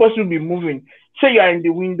buses will be moving. Say you are in the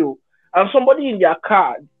window, and somebody in their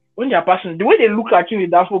car, when they are passing, the way they look at you in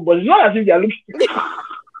the downfall bus, it's not as if they are looking.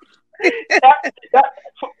 that, that,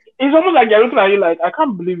 it's almost like they're looking at you like, I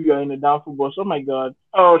can't believe you're in a downfall bus. Oh my god.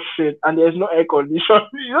 Oh shit. And there's no air condition.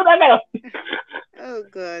 That kind of. Oh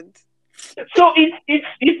God. So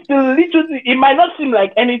it's the little thing. It might not seem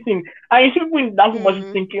like anything. And you see people in downfall buses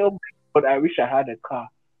Mm. thinking, oh my god, I wish I had a car.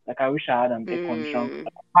 Like I wish I had an air condition. Mm.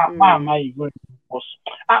 Why am Mm. I even bus?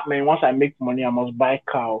 Man, once I make money, I must buy a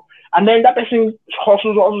car. And then that person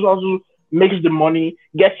hustles, makes the money,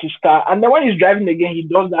 gets his car, and then when he's driving again, he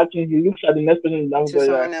does that thing. He looks at the next person in the downfall To bus,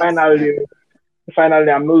 like, someone else. Yeah. finally,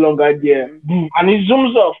 I'm no longer there. Mm. Boom, and it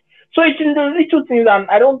zooms off. So it's in the little things, and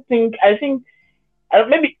I think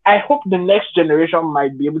maybe I hope the next generation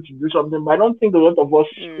might be able to do something, but I don't think a lot of us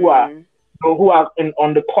who are Mm.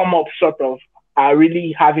 on the come up sort of are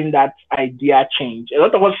really having that idea change. A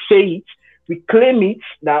lot of us say it, we claim it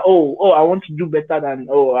that I want to do better than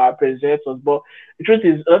our predecessors, but the truth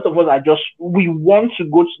is a lot of us are just we want to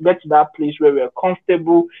get to that place where we are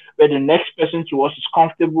comfortable, where the next person to us is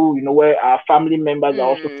comfortable, where our family members are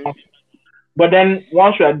also Mm. comfortable. But then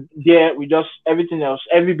once we are there,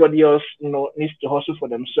 everybody else, needs to hustle for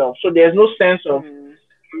themselves. So there's no sense of Mm.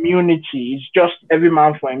 community. It's just every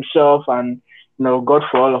man for himself and God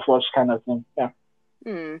for all of us kind of thing. Yeah.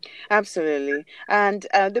 Absolutely. And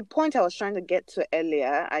the point I was trying to get to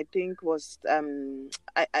earlier, I think was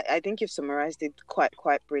I think you've summarized it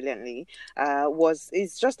quite brilliantly.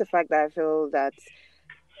 It's just the fact that I feel that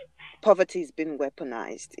poverty has been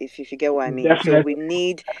weaponized, if you get what I mean. So we Definitely.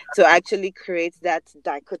 need to actually create that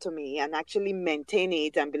dichotomy and actually maintain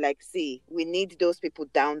it and be like, see, we need those people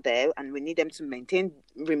down there and we need them to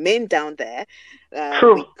remain down there. We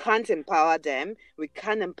True. can't empower them. We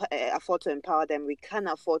can't afford to empower them. We can't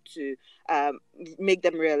afford to make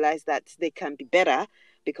them realize that they can be better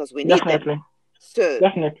because we need them. Definitely. So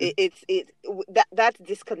Definitely. that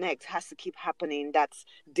disconnect has to keep happening. That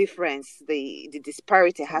difference, the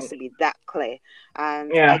disparity has to be that clear.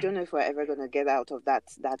 And I Yeah. don't know if we're ever going to get out of that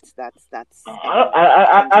And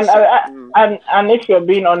condition. and if you're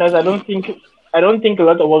being honest, I don't think a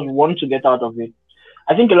lot of us want to get out of it.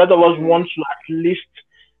 I think a lot of us want to at least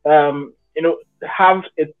have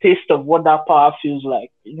a taste of what that power feels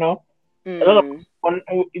like. A lot of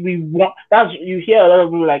we want that's you hear a lot of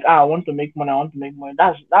people like, I want to make money, I want to make money.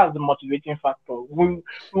 That's the motivating factor. We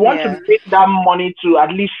want to make that money to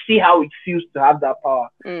at least see how it feels to have that power.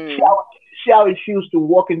 See how it feels to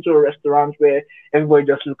walk into a restaurant where everybody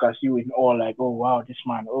just look at you in awe, like, oh wow, this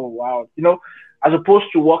man, oh wow, as opposed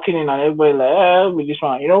to walking in and everybody like, with this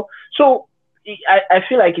one, So I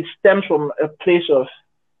feel like it stems from a place of,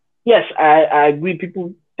 yes, I agree.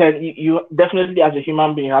 People tell you definitely, as a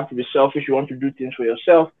human being, you have to be selfish. You want to do things for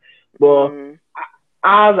yourself, but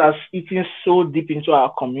ours has eaten so deep into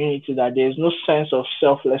our community that there's no sense of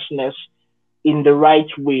selflessness in the right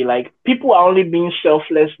way. Like, people are only being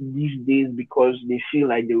selfless these days because they feel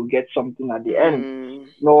like they will get something at the end.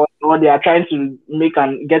 Or they are trying to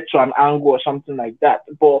get to an angle or something like that.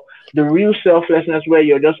 But the real selflessness, where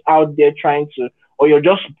you're just out there or you're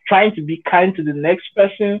just trying to be kind to the next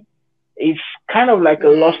person, it's kind of like a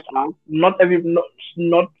lost art. Not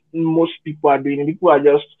most people are doing it. People are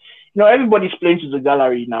just, everybody's playing to the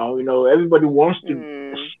gallery now. Everybody wants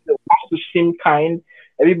to seem kind.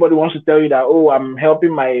 Everybody wants to tell you that, oh, I'm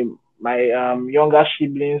helping my younger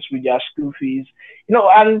siblings with their school fees.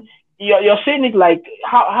 And you're saying it like,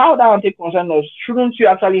 how that won't take concern us? Shouldn't you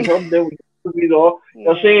actually help them with school fees? Or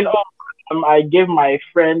you're saying, oh, I gave my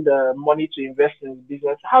friend money to invest in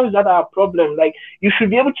business. How is that a problem? Like, you should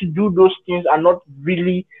be able to do those things and not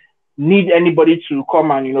really need anybody to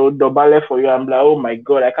come and dobale for you and be like, oh my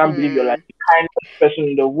god, I can't believe you're like the kindest person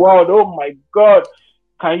in the world. Oh my god,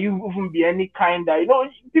 can you even be any kinder?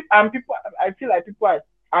 People. I feel like people are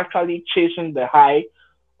actually chasing the high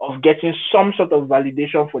of getting some sort of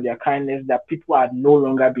validation for their kindness, that people are no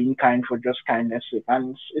longer being kind for just kindness sake,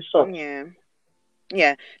 and it sucks.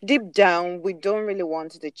 Yeah, deep down, we don't really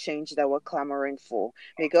want the change that we're clamoring for,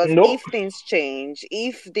 because Nope. if things change,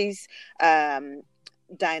 if these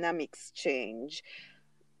dynamics change,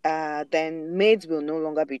 then maids will no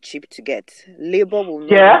longer be cheap to get. Labor will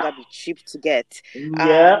no longer be cheap to get.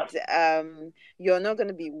 Yeah. And you're not going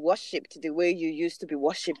to be worshipped the way you used to be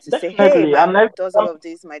worshipped, to Definitely. say, hey, my mom does all of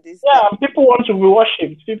this, my this. Yeah, people want to be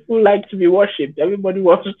worshipped. People like to be worshipped. Everybody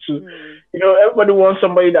wants to, everybody wants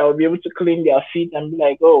somebody that will be able to clean their feet and be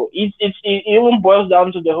like, oh, it even boils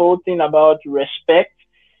down to the whole thing about respect.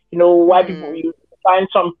 Why people, you find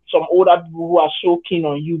some older people who are so keen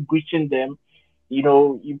on you greeting them.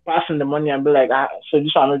 You pass them the money and be like, so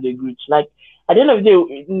this one not the greet. Like, at the end of the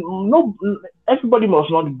day, no, everybody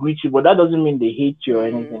must not greet you, but that doesn't mean they hate you or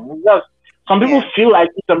anything. Just, some people feel like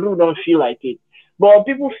it, some people don't feel like it. But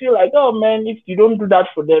people feel like, oh man, if you don't do that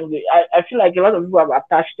for them, I feel like a lot of people have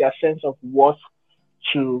attached their sense of worth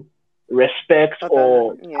to respect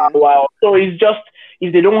or power. So it's just,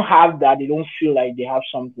 if they don't have that, they don't feel like they have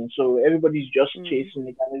something. So everybody's just chasing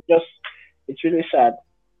it, and it's really sad.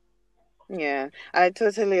 Yeah, I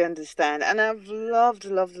totally understand. And I've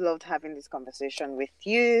loved having this conversation with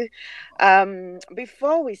you.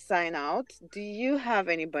 Before we sign out, do you have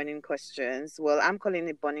any burning questions? Well, I'm calling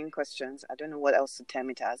it burning questions. I don't know what else to term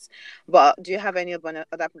it as. But do you have any other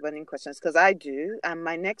burning questions? Because I do. And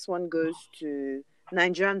my next one goes to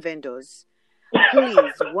Nigerian vendors.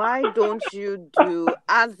 Please, why don't you do,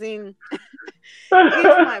 as in,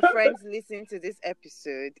 if my friends listen to this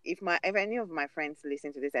episode, if any of my friends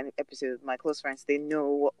listen to this episode, my close friends, they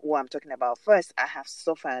know what I'm talking about. First, I have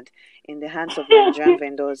suffered in the hands of Nigerian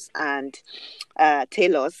vendors and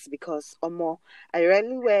tailors, because I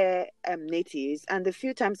rarely wear natives, and the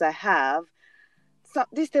few times I have,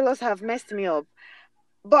 these tailors have messed me up.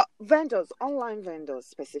 But vendors, online vendors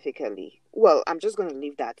specifically, well, I'm just going to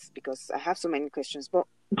leave that because I have so many questions. But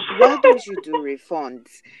why don't you do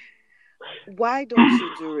refunds? Why don't you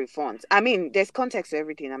do refunds? I mean, there's context to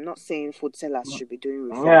everything. I'm not saying food sellers should be doing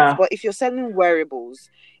refunds, Yeah. but if you're selling wearables,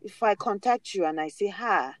 if I contact you and I say,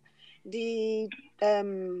 "Ha, the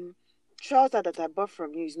trouser that I bought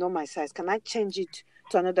from you is not my size. Can I change it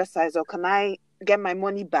to another size, or can I get my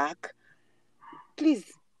money back?"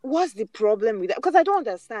 Please, what's the problem with that? Because I don't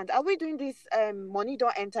understand. Are we doing this money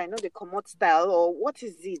don't enter, I know the commode style, or what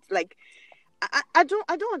is it? Like, I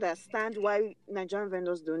don't understand why Nigerian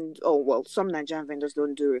vendors don't, oh well, some Nigerian vendors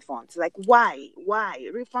don't do refunds. Like, why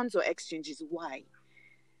refunds or exchanges? Why?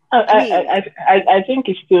 I, I mean, I think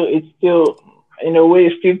it's still in a way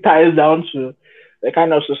it still ties down to the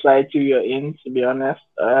kind of society you're in. To be honest,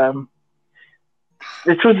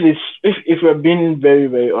 the truth is, if we're being very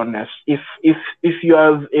very honest, if you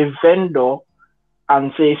have a vendor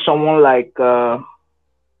and say someone like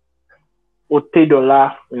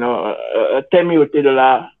Otedola, Temi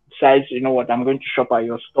Otedola decides, you know what, I'm going to shop at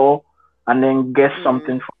your store and then get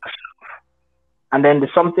something mm, for, and then the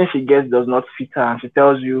something she gets does not fit her, and she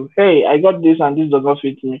tells you, hey, I got this and this does not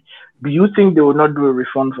fit me. Do you think they will not do a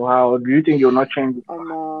refund for her, or do you think they will not change it?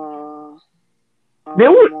 um, They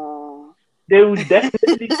would. um, They would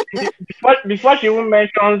definitely change it before she even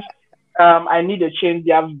mentions, I need a change.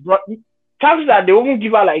 They have brought chances that they won't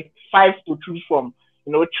give her like five to choose from.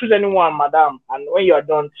 Choose anyone, madam, and when you are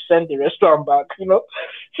done, send the restaurant back.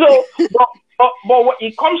 So, but when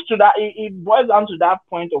it comes to that, it boils down to that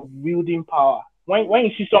point of wielding power. When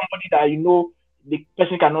you see somebody that the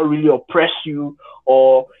person cannot really oppress you,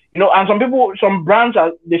 or and some brands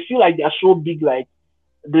they feel like they are so big, like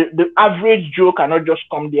the average Joe cannot just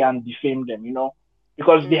come there and defame them,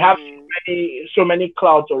 because they have mm, so many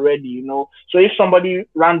clouds already. So if somebody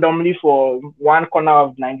randomly for one corner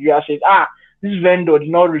of Nigeria says, this vendor did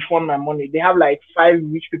not refund my money, they have like five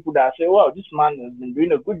rich people that say, wow, this man has been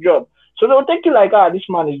doing a good job. So they'll take it like, this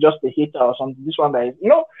man is just a hater or something. This one that is.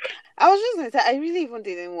 I was just gonna say, I really even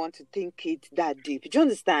didn't want to think it that deep. Do you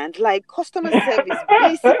understand? Like, customer service,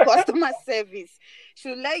 basic customer service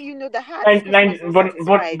should let you know that, this customer is not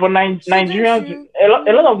satisfied. Shouldn't Nigerians, you?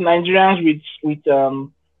 a lot of Nigerians with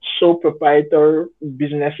sole proprietor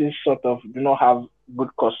businesses sort of do not have good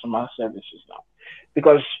customer services now,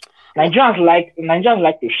 because Well, Nigerians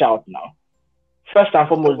like to shout now. First and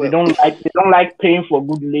foremost, they well, don't like paying for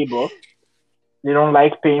good labor. They don't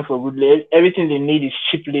like paying for good labor. Everything they need is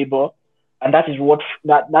cheap labor, and that is what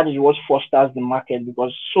fosters the market,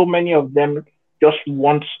 because so many of them just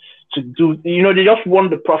want to do. They just want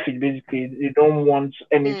the profit. Basically, they don't want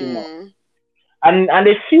anything else. mm, And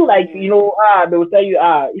they feel like, mm, they will tell you,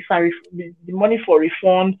 if the money for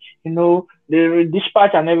refund, the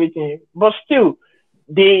dispatch and everything, but still,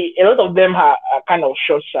 a lot of them are kind of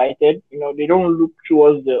short sighted. They don't look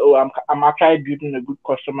towards I'm actually building a good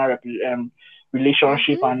customer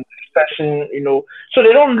relationship mm-hmm. and person, so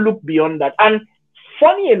they don't look beyond that. And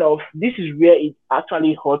funny enough, this is where it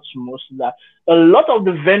actually hurts most, that a lot of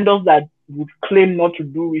the vendors that would claim not to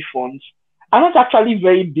do refunds are not actually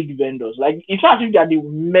very big vendors. Like, it's not as if they are the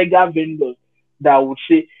mega vendors that would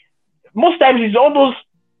say. Most times it's all those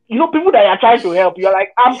people that are trying to help. You're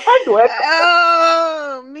like, I'm trying to help.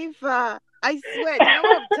 Oh, Mifa, I swear, the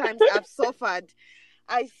number of times I've suffered.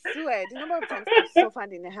 I swear, the number of times I've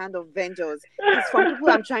suffered in the hand of vendors is from people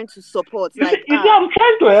I'm trying to support. You see, Like, you see, I'm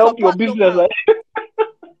trying to help your support business. local.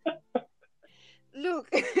 Look,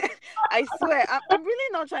 I swear, I'm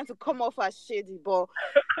really not trying to come off as shady, but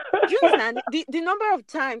do you understand the number of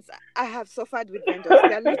times I have suffered with vendors?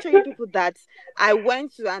 There are literally people that I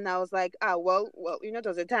went to and I was like, well, there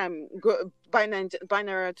was a time buy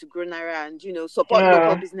Naira to grow Naira, and support local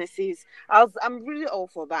Yeah, businesses. I'm really all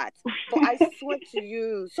for that. But I swear to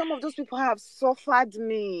you, some of those people have suffered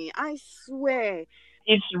me. I swear.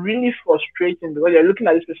 it's really frustrating, because you're looking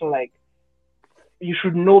at this person like, you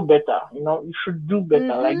should know better. You should do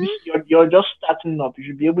better. Like this, Mm-hmm. you're just starting up. You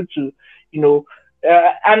should be able to,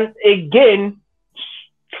 and again,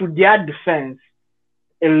 to their defense,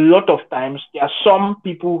 a lot of times there are some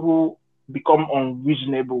people who become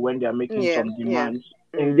unreasonable when they are making Yeah, some yeah. demands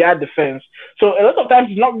in Mm. their defense. So a lot of times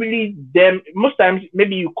it's not really them. Most times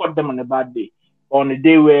maybe you caught them on a bad day, or on a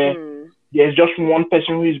day where Mm. there's just one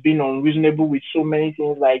person who is being unreasonable with so many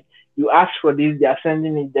things. Like, you ask for this, they are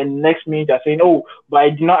sending it. Then next minute they're saying, "Oh, but I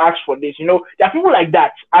did not ask for this." There are people like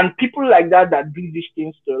that, and people like that do these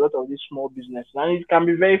things to a lot of these small businesses, and it can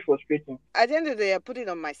be very frustrating. At the end of the day, I put it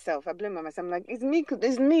on myself. I blame on myself. I'm like, it's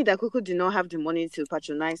me that Kuku did not have the money to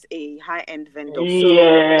patronize a high-end vendor. So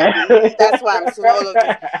Yeah. that's why I'm seeing all of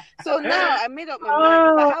this. So now I made up my mind.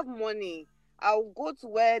 If I Ah, have money, I'll go to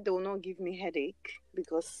where they will not give me headache,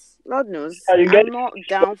 because Lord knows you get I'm not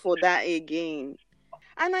down for that again.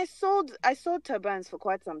 And I sold turbans for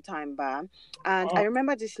quite some time back. And I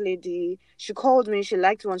remember this lady, she called me, she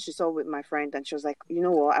liked one she saw with my friend, and she was like, you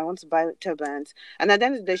know what, I want to buy turbans. And at the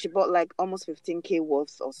end of the day, she bought like almost 15K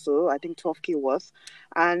worth or so, I think 12K worth.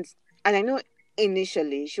 And I know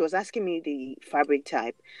initially she was asking me the fabric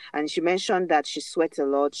type, and she mentioned that she sweats a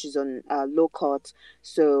lot, she's on low cut,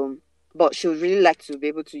 so but she would really like to be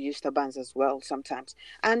able to use turbans as well sometimes.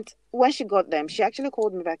 And when she got them, she actually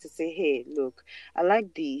called me back to say, hey, look, I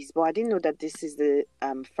like these, but I didn't know that this is the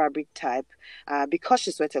fabric type because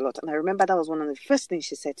she sweat a lot. And I remember that was one of the first things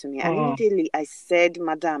she said to me. And immediately I said,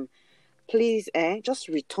 Madam, please, just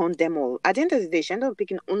return them all. At the end of the day, she ended up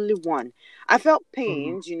picking only one. I felt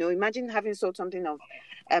pained, you know, imagine having sold something of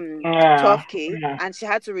 12K and she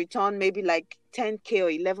had to return maybe like 10K or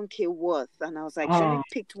 11K worth. And I was like, she only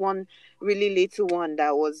picked one really little one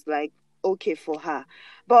that was like okay for her.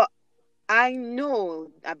 But I know,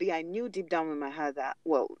 Abby, I knew deep down in my heart that,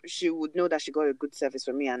 well, she would know that she got a good service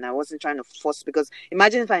from me, and I wasn't trying to force, because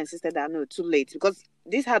imagine if I insisted that, no, too late, because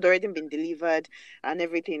this had already been delivered and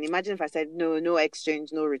everything. Imagine if I said, no, no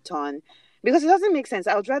exchange, no return, because it doesn't make sense.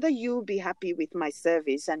 I would rather you be happy with my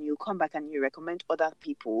service and you come back and you recommend other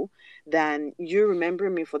people than you remember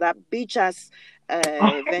me for that bitch-ass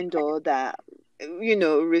vendor that, you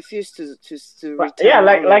know, refused to return. Yeah,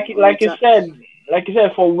 like you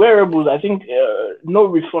said, for wearables, I think no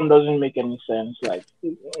refund doesn't make any sense. Like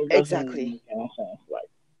it doesn't exactly make any sense. Like,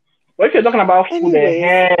 but if you're talking about food, we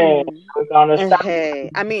can understand.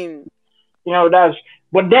 I mean, you know, that's.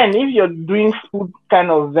 But then, if you're doing food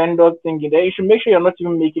kind of vendor thinking, then you should make sure you're not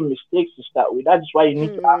even making mistakes to start with. That's why you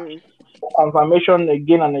need to ask for confirmation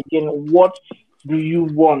again and again. What do you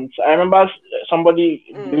want? I remember somebody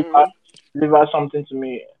delivered something to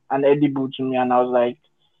me, an edible to me, and I was like,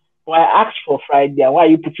 well, I asked for fried there. Why are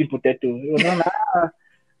you putting potato? You know,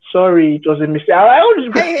 sorry, it was a mistake. I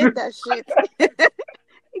hate that shit.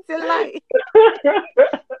 It's a lie.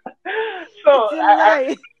 So it's a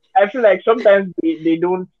lie. I feel like sometimes they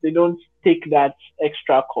don't take that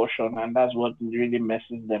extra caution, and that's what really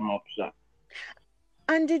messes them up. So.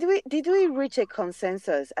 And did we reach a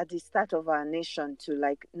consensus at the start of our nation to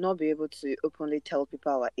like not be able to openly tell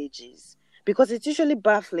people our ages? Because it's usually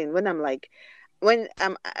baffling when I'm like, when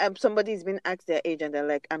somebody's been asked their age and they're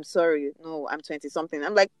like, I'm sorry, no, I'm 20 something.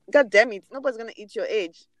 I'm like, God damn it, nobody's gonna eat your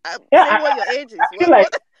age. Say what your age is. I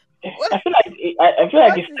feel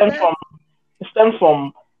like it stems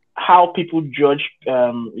from how people judge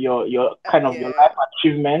your kind of your life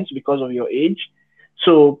achievements because of your age.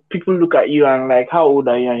 So people look at you and like, how old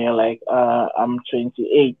are you? And you're like, I'm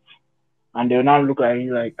 28. And they'll now look at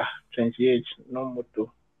you like, 28, no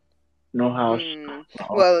motor, no house.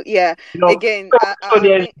 Well, yeah. You know, again, so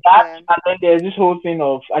there's that, and then there's this whole thing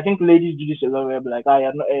of, I think ladies do this a lot. Where like,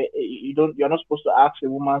 you're not supposed to ask a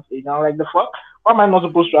woman's age. And I'm like, the fuck? Why am I not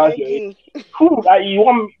supposed to ask your age? Who you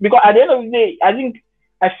want? Because at the end of the day,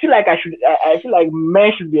 I feel like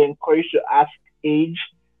men should be encouraged to ask age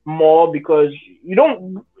more, because you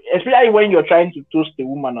don't, especially when you're trying to toast a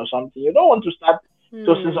woman or something, you don't want to start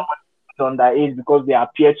toasting somebody on that age because they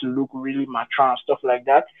appear to look really mature and stuff like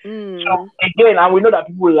that. So again, and we know that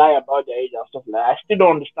people lie about their age and stuff like that. I still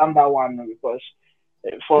don't understand that one, because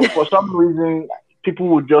for some reason people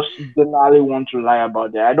would just generally want to lie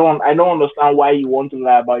about that. I don't understand why you want to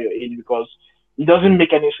lie about your age, because it doesn't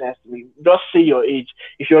make any sense to me. Just say your age.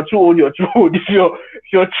 If you're too old, you're too old. If you're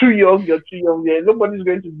too young, you're too young. Yeah, nobody's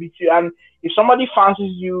going to beat you. And if somebody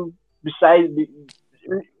fancies you, if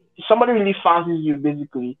somebody really fancies you,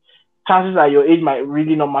 basically, chances are your age might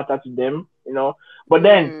really not matter to them, you know. But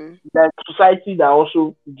then there's society that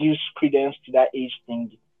also gives credence to that age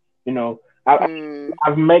thing, you know.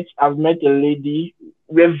 I've met a lady.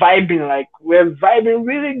 We're vibing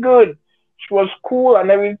really good. She was cool and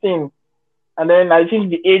everything. And then I think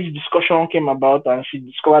the age discussion came about, and she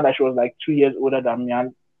discovered that she was like 2 years older than me,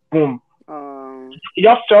 and boom. It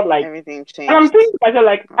just felt like everything changed. And I'm thinking to myself,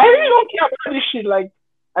 like, I really don't care about this shit. Like,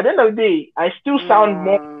 at the end of the day, I still sound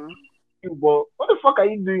more, but what the fuck are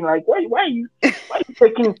you doing? Like, why are you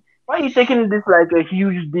taking this like a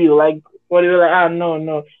huge deal? Like, what are you like?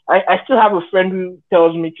 No. I still have a friend who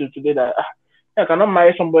tells me today that I cannot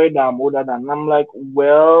marry somebody that I'm older than. And I'm like,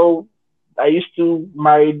 well, are you still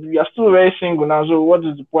married? You're still very single now, so what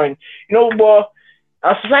is the point? You know, but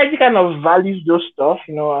our society kind of values those stuff,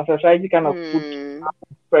 you know, our society kind of puts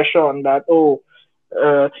pressure on that.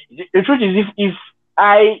 The truth is, if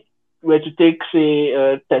I were to take, say,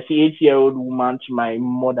 a 38-year-old woman to my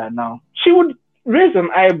mother now, she would raise an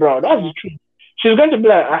eyebrow. That's the truth. She's going to be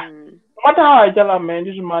like, no matter how I tell her, man,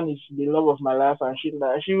 this man is the love of my life, and she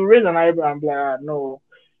will raise an eyebrow and be like, no.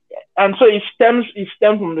 and so it stems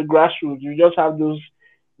from the grassroots. You just have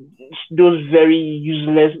those very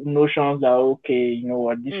useless notions that okay, you know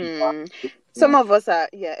what, this is Mm. not, Some of us are,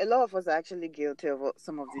 a lot of us are actually guilty of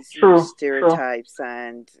some of these huge true, true, stereotypes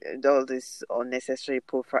and all this unnecessary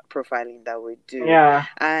profiling that we do. yeah,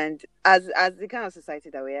 And as the kind of society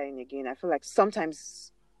that we are in, again, I feel like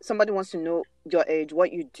sometimes somebody wants to know your age,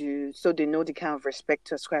 what you do, so they know the kind of respect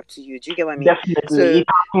to ascribe to you. Do you get what I mean? definitely, So, it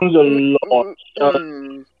happens a mm, lot, mm, a,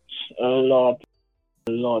 mm, a lot.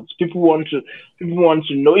 Lot. People want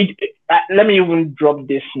to know it. Let me even drop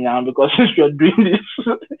this now because since you're doing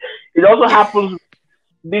this, it also happens.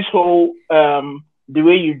 This whole the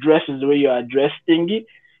way you dress is the way you are dressed thingy.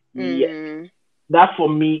 Yeah, mm, that for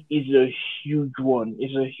me is a huge one.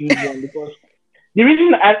 It's a huge one because the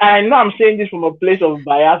reason I know I'm saying this from a place of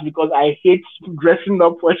bias because I hate dressing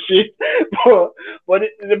up for shit. but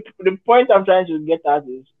the point I'm trying to get at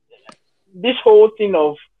is this whole thing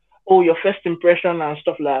of your first impression and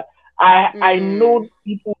stuff like that. I know mm,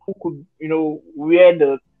 people who could wear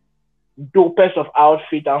the dopest of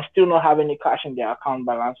outfit and still not have any cash in their account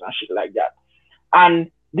balance and shit like that.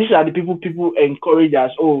 And these are the people encourage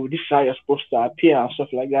us. Oh, this is how you're supposed to appear and stuff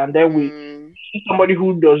like that. And then we mm, see somebody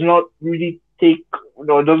who does not really take,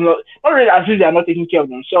 does not really as if they are not taking care of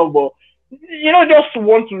themselves, but just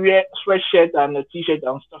want to wear sweatshirt and a t-shirt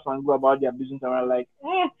and stuff and go about their business. And we're like,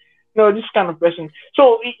 no, this kind of person.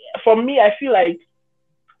 So for me, I feel like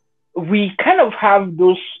we kind of have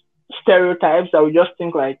those stereotypes that we just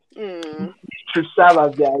think like mm. should serve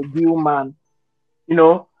as the ideal man. You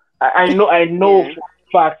know, I know Yeah. for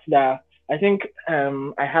a fact that I think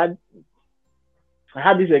I had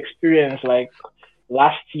this experience like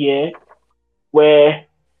last year where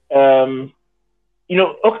um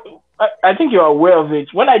okay, I think you're aware of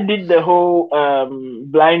it. When I did the whole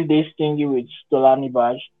blind date thingy with Stolani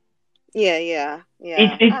Baj, Yeah, yeah, it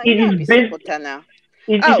yeah. it, You it know, I'll is be based supporter now.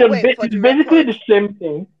 it, Oh, wait, for it's the basically record, the same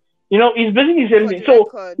thing. It's basically the same for thing. the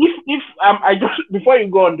So record. if I just before you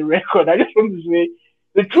go on the record, I just want to say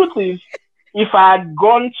the truth is if I had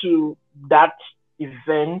gone to that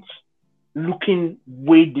event looking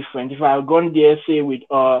way different, if I had gone there say with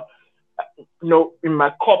in my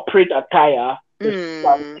corporate attire, the suit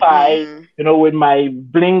and Mm, tie, mm, with my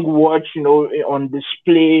bling watch, on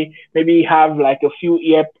display, maybe have like a few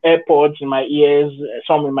AirPods in my ears,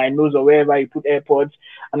 some in my nose or wherever you put AirPods,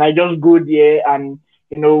 and I just go there and,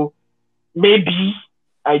 maybe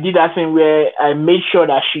I did that thing where I made sure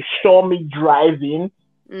that she saw me driving,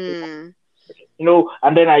 mm,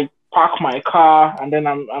 and then I park my car and then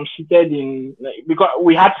I'm seated in because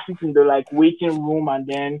we had to sit in the like waiting room and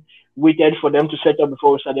then waited for them to set up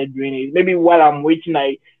before we started doing it. Maybe while I'm waiting,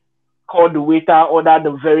 I called the waiter, ordered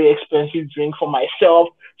a very expensive drink for myself.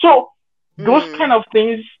 So those kind mm, of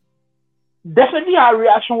things, definitely our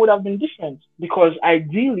reaction would have been different because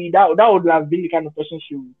ideally that would have been the kind of person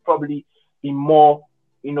she would probably be more,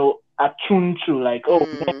 attuned to. Like, oh,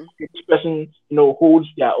 mm, this person, holds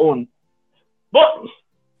their own. But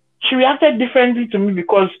she reacted differently to me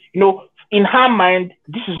because in her mind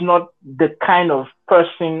this is not the kind of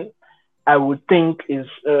person I would think is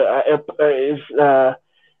a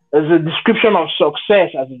description of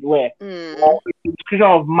success, as it were, or mm. a description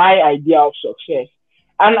of my idea of success.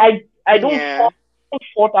 And I Yeah. don't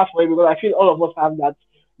fault her for it because I feel all of us have that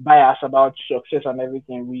bias about success and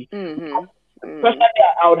everything. We Mm-hmm. Mm. personally,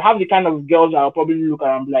 I would have the kind of girls I'll probably look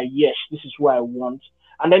at and be like, yes, this is who I want.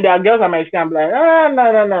 And then there are girls I might say, I'm like, no,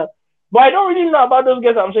 no, no. But I don't really know about those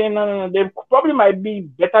girls. I'm saying, no, no, no. They probably might be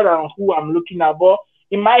better than who I'm looking at. But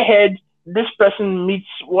in my head, this person meets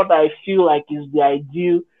what I feel like is the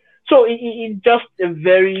ideal. So it's just a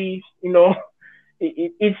very,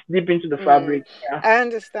 it's deep into the Mm. fabric. Yeah. I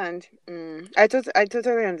understand. I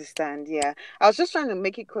totally understand. Yeah. I was just trying to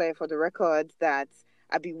make it clear for the record that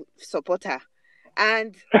I be supporter.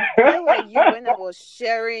 And where were you when I was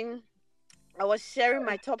sharing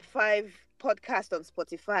my top 5 podcast on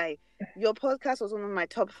Spotify. Your podcast was one of my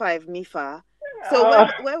top 5, Mifa. So uh,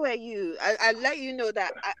 where were you? I let you know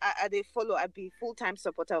that I they follow. I be full-time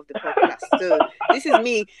supporter of the podcast. So this is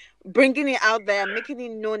me bringing it out there, making it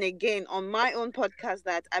known again on my own podcast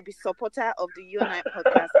that I be supporter of the You and I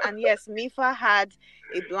podcast. And yes, Mifa had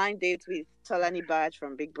a blind date with Tolani Badge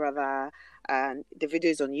from Big Brother, and the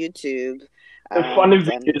video is on YouTube, a funny and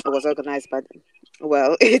video. it was organized by.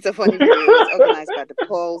 Well, it's a funny video. It was organized by the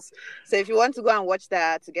Pulse. So if you want to go and watch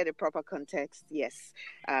that to get a proper context, yes,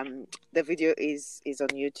 the video is on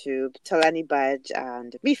YouTube. Tolani Badge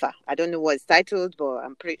and Mifa. I don't know what it's titled, but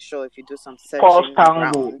I'm pretty sure if you do some Pulse searching Tango.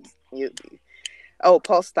 around, you Oh,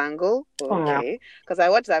 Paul Stangle. Yeah. Okay. Because I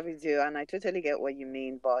watched that video and I totally get what you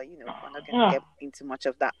mean. But, we're not going to Yeah. get into much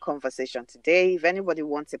of that conversation today. If anybody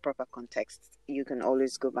wants a proper context, you can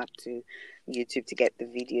always go back to YouTube to get the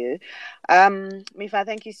video. Mifa,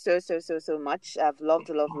 thank you so, so, so, so much. I've loved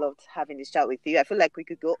having this chat with you. I feel like we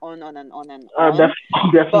could go on and on and on.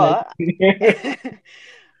 Definitely. But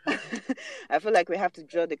I feel like we have to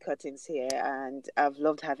draw the curtains here, and I've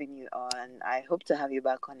loved having you on. I hope to have you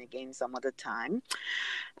back on again some other time.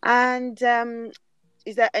 And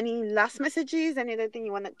is there any last messages, any other thing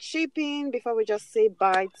you want to chip in before we just say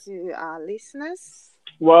bye to our listeners?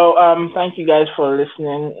 Well, thank you guys for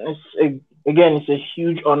listening. It's a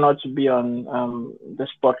huge honor to be on this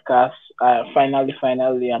podcast. Finally,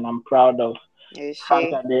 and I'm proud of the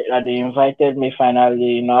fact that they invited me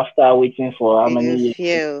finally. After waiting for how many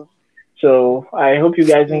years. So I hope you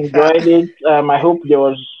guys enjoyed it. I hope there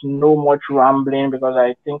was no much rambling because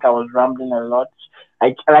I think I was rambling a lot.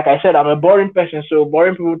 Like I said, I'm a boring person, so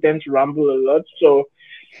boring people tend to ramble a lot. So,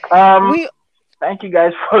 thank you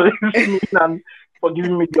guys for listening and for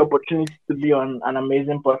giving me the opportunity to be on an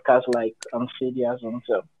amazing podcast like Sadia's on.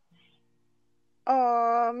 So.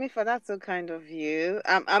 Oh, Mifa, that's so kind of you.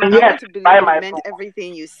 I want to believe you meant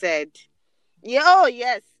everything you said. Yeah. Oh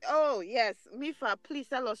yes. Mifa, please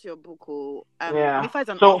tell us your book. Mifa is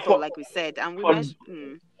an author, like we said, and we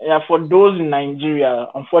mentioned. Yeah, for those in Nigeria,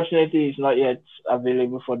 unfortunately, it's not yet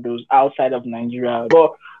available for those outside of Nigeria.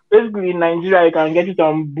 But basically, in Nigeria, you can get it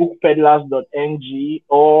on bookpeddlers.ng,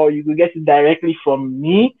 or you could get it directly from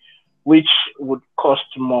me, which would cost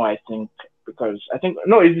more, I think, because it's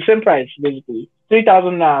the same price basically,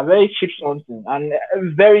 3,000 naira, very cheap something,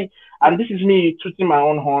 and this is me tooting my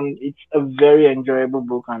own horn. It's a very enjoyable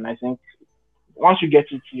book, and I think once you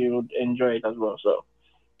get it, you would enjoy it as well. So.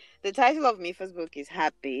 The title of Mifa's book is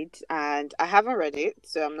Heartbeat, and I haven't read it,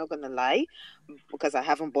 so I'm not going to lie, because I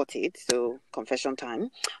haven't bought it, so confession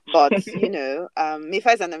time. But,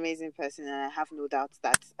 Mifa is an amazing person, and I have no doubt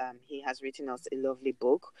that he has written us a lovely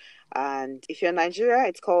book. And if you're in Nigeria,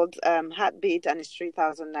 it's called Heartbeat, and it's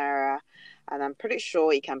 3,000 naira, and I'm pretty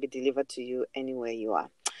sure it can be delivered to you anywhere you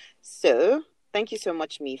are. So, thank you so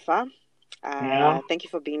much, Mifa. Thank you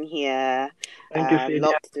for being here. Thank you.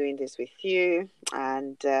 Loved doing this with you,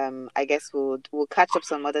 and I guess we'll catch up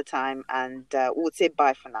some other time, and we'll say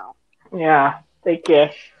bye for now. Yeah, take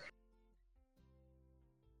care.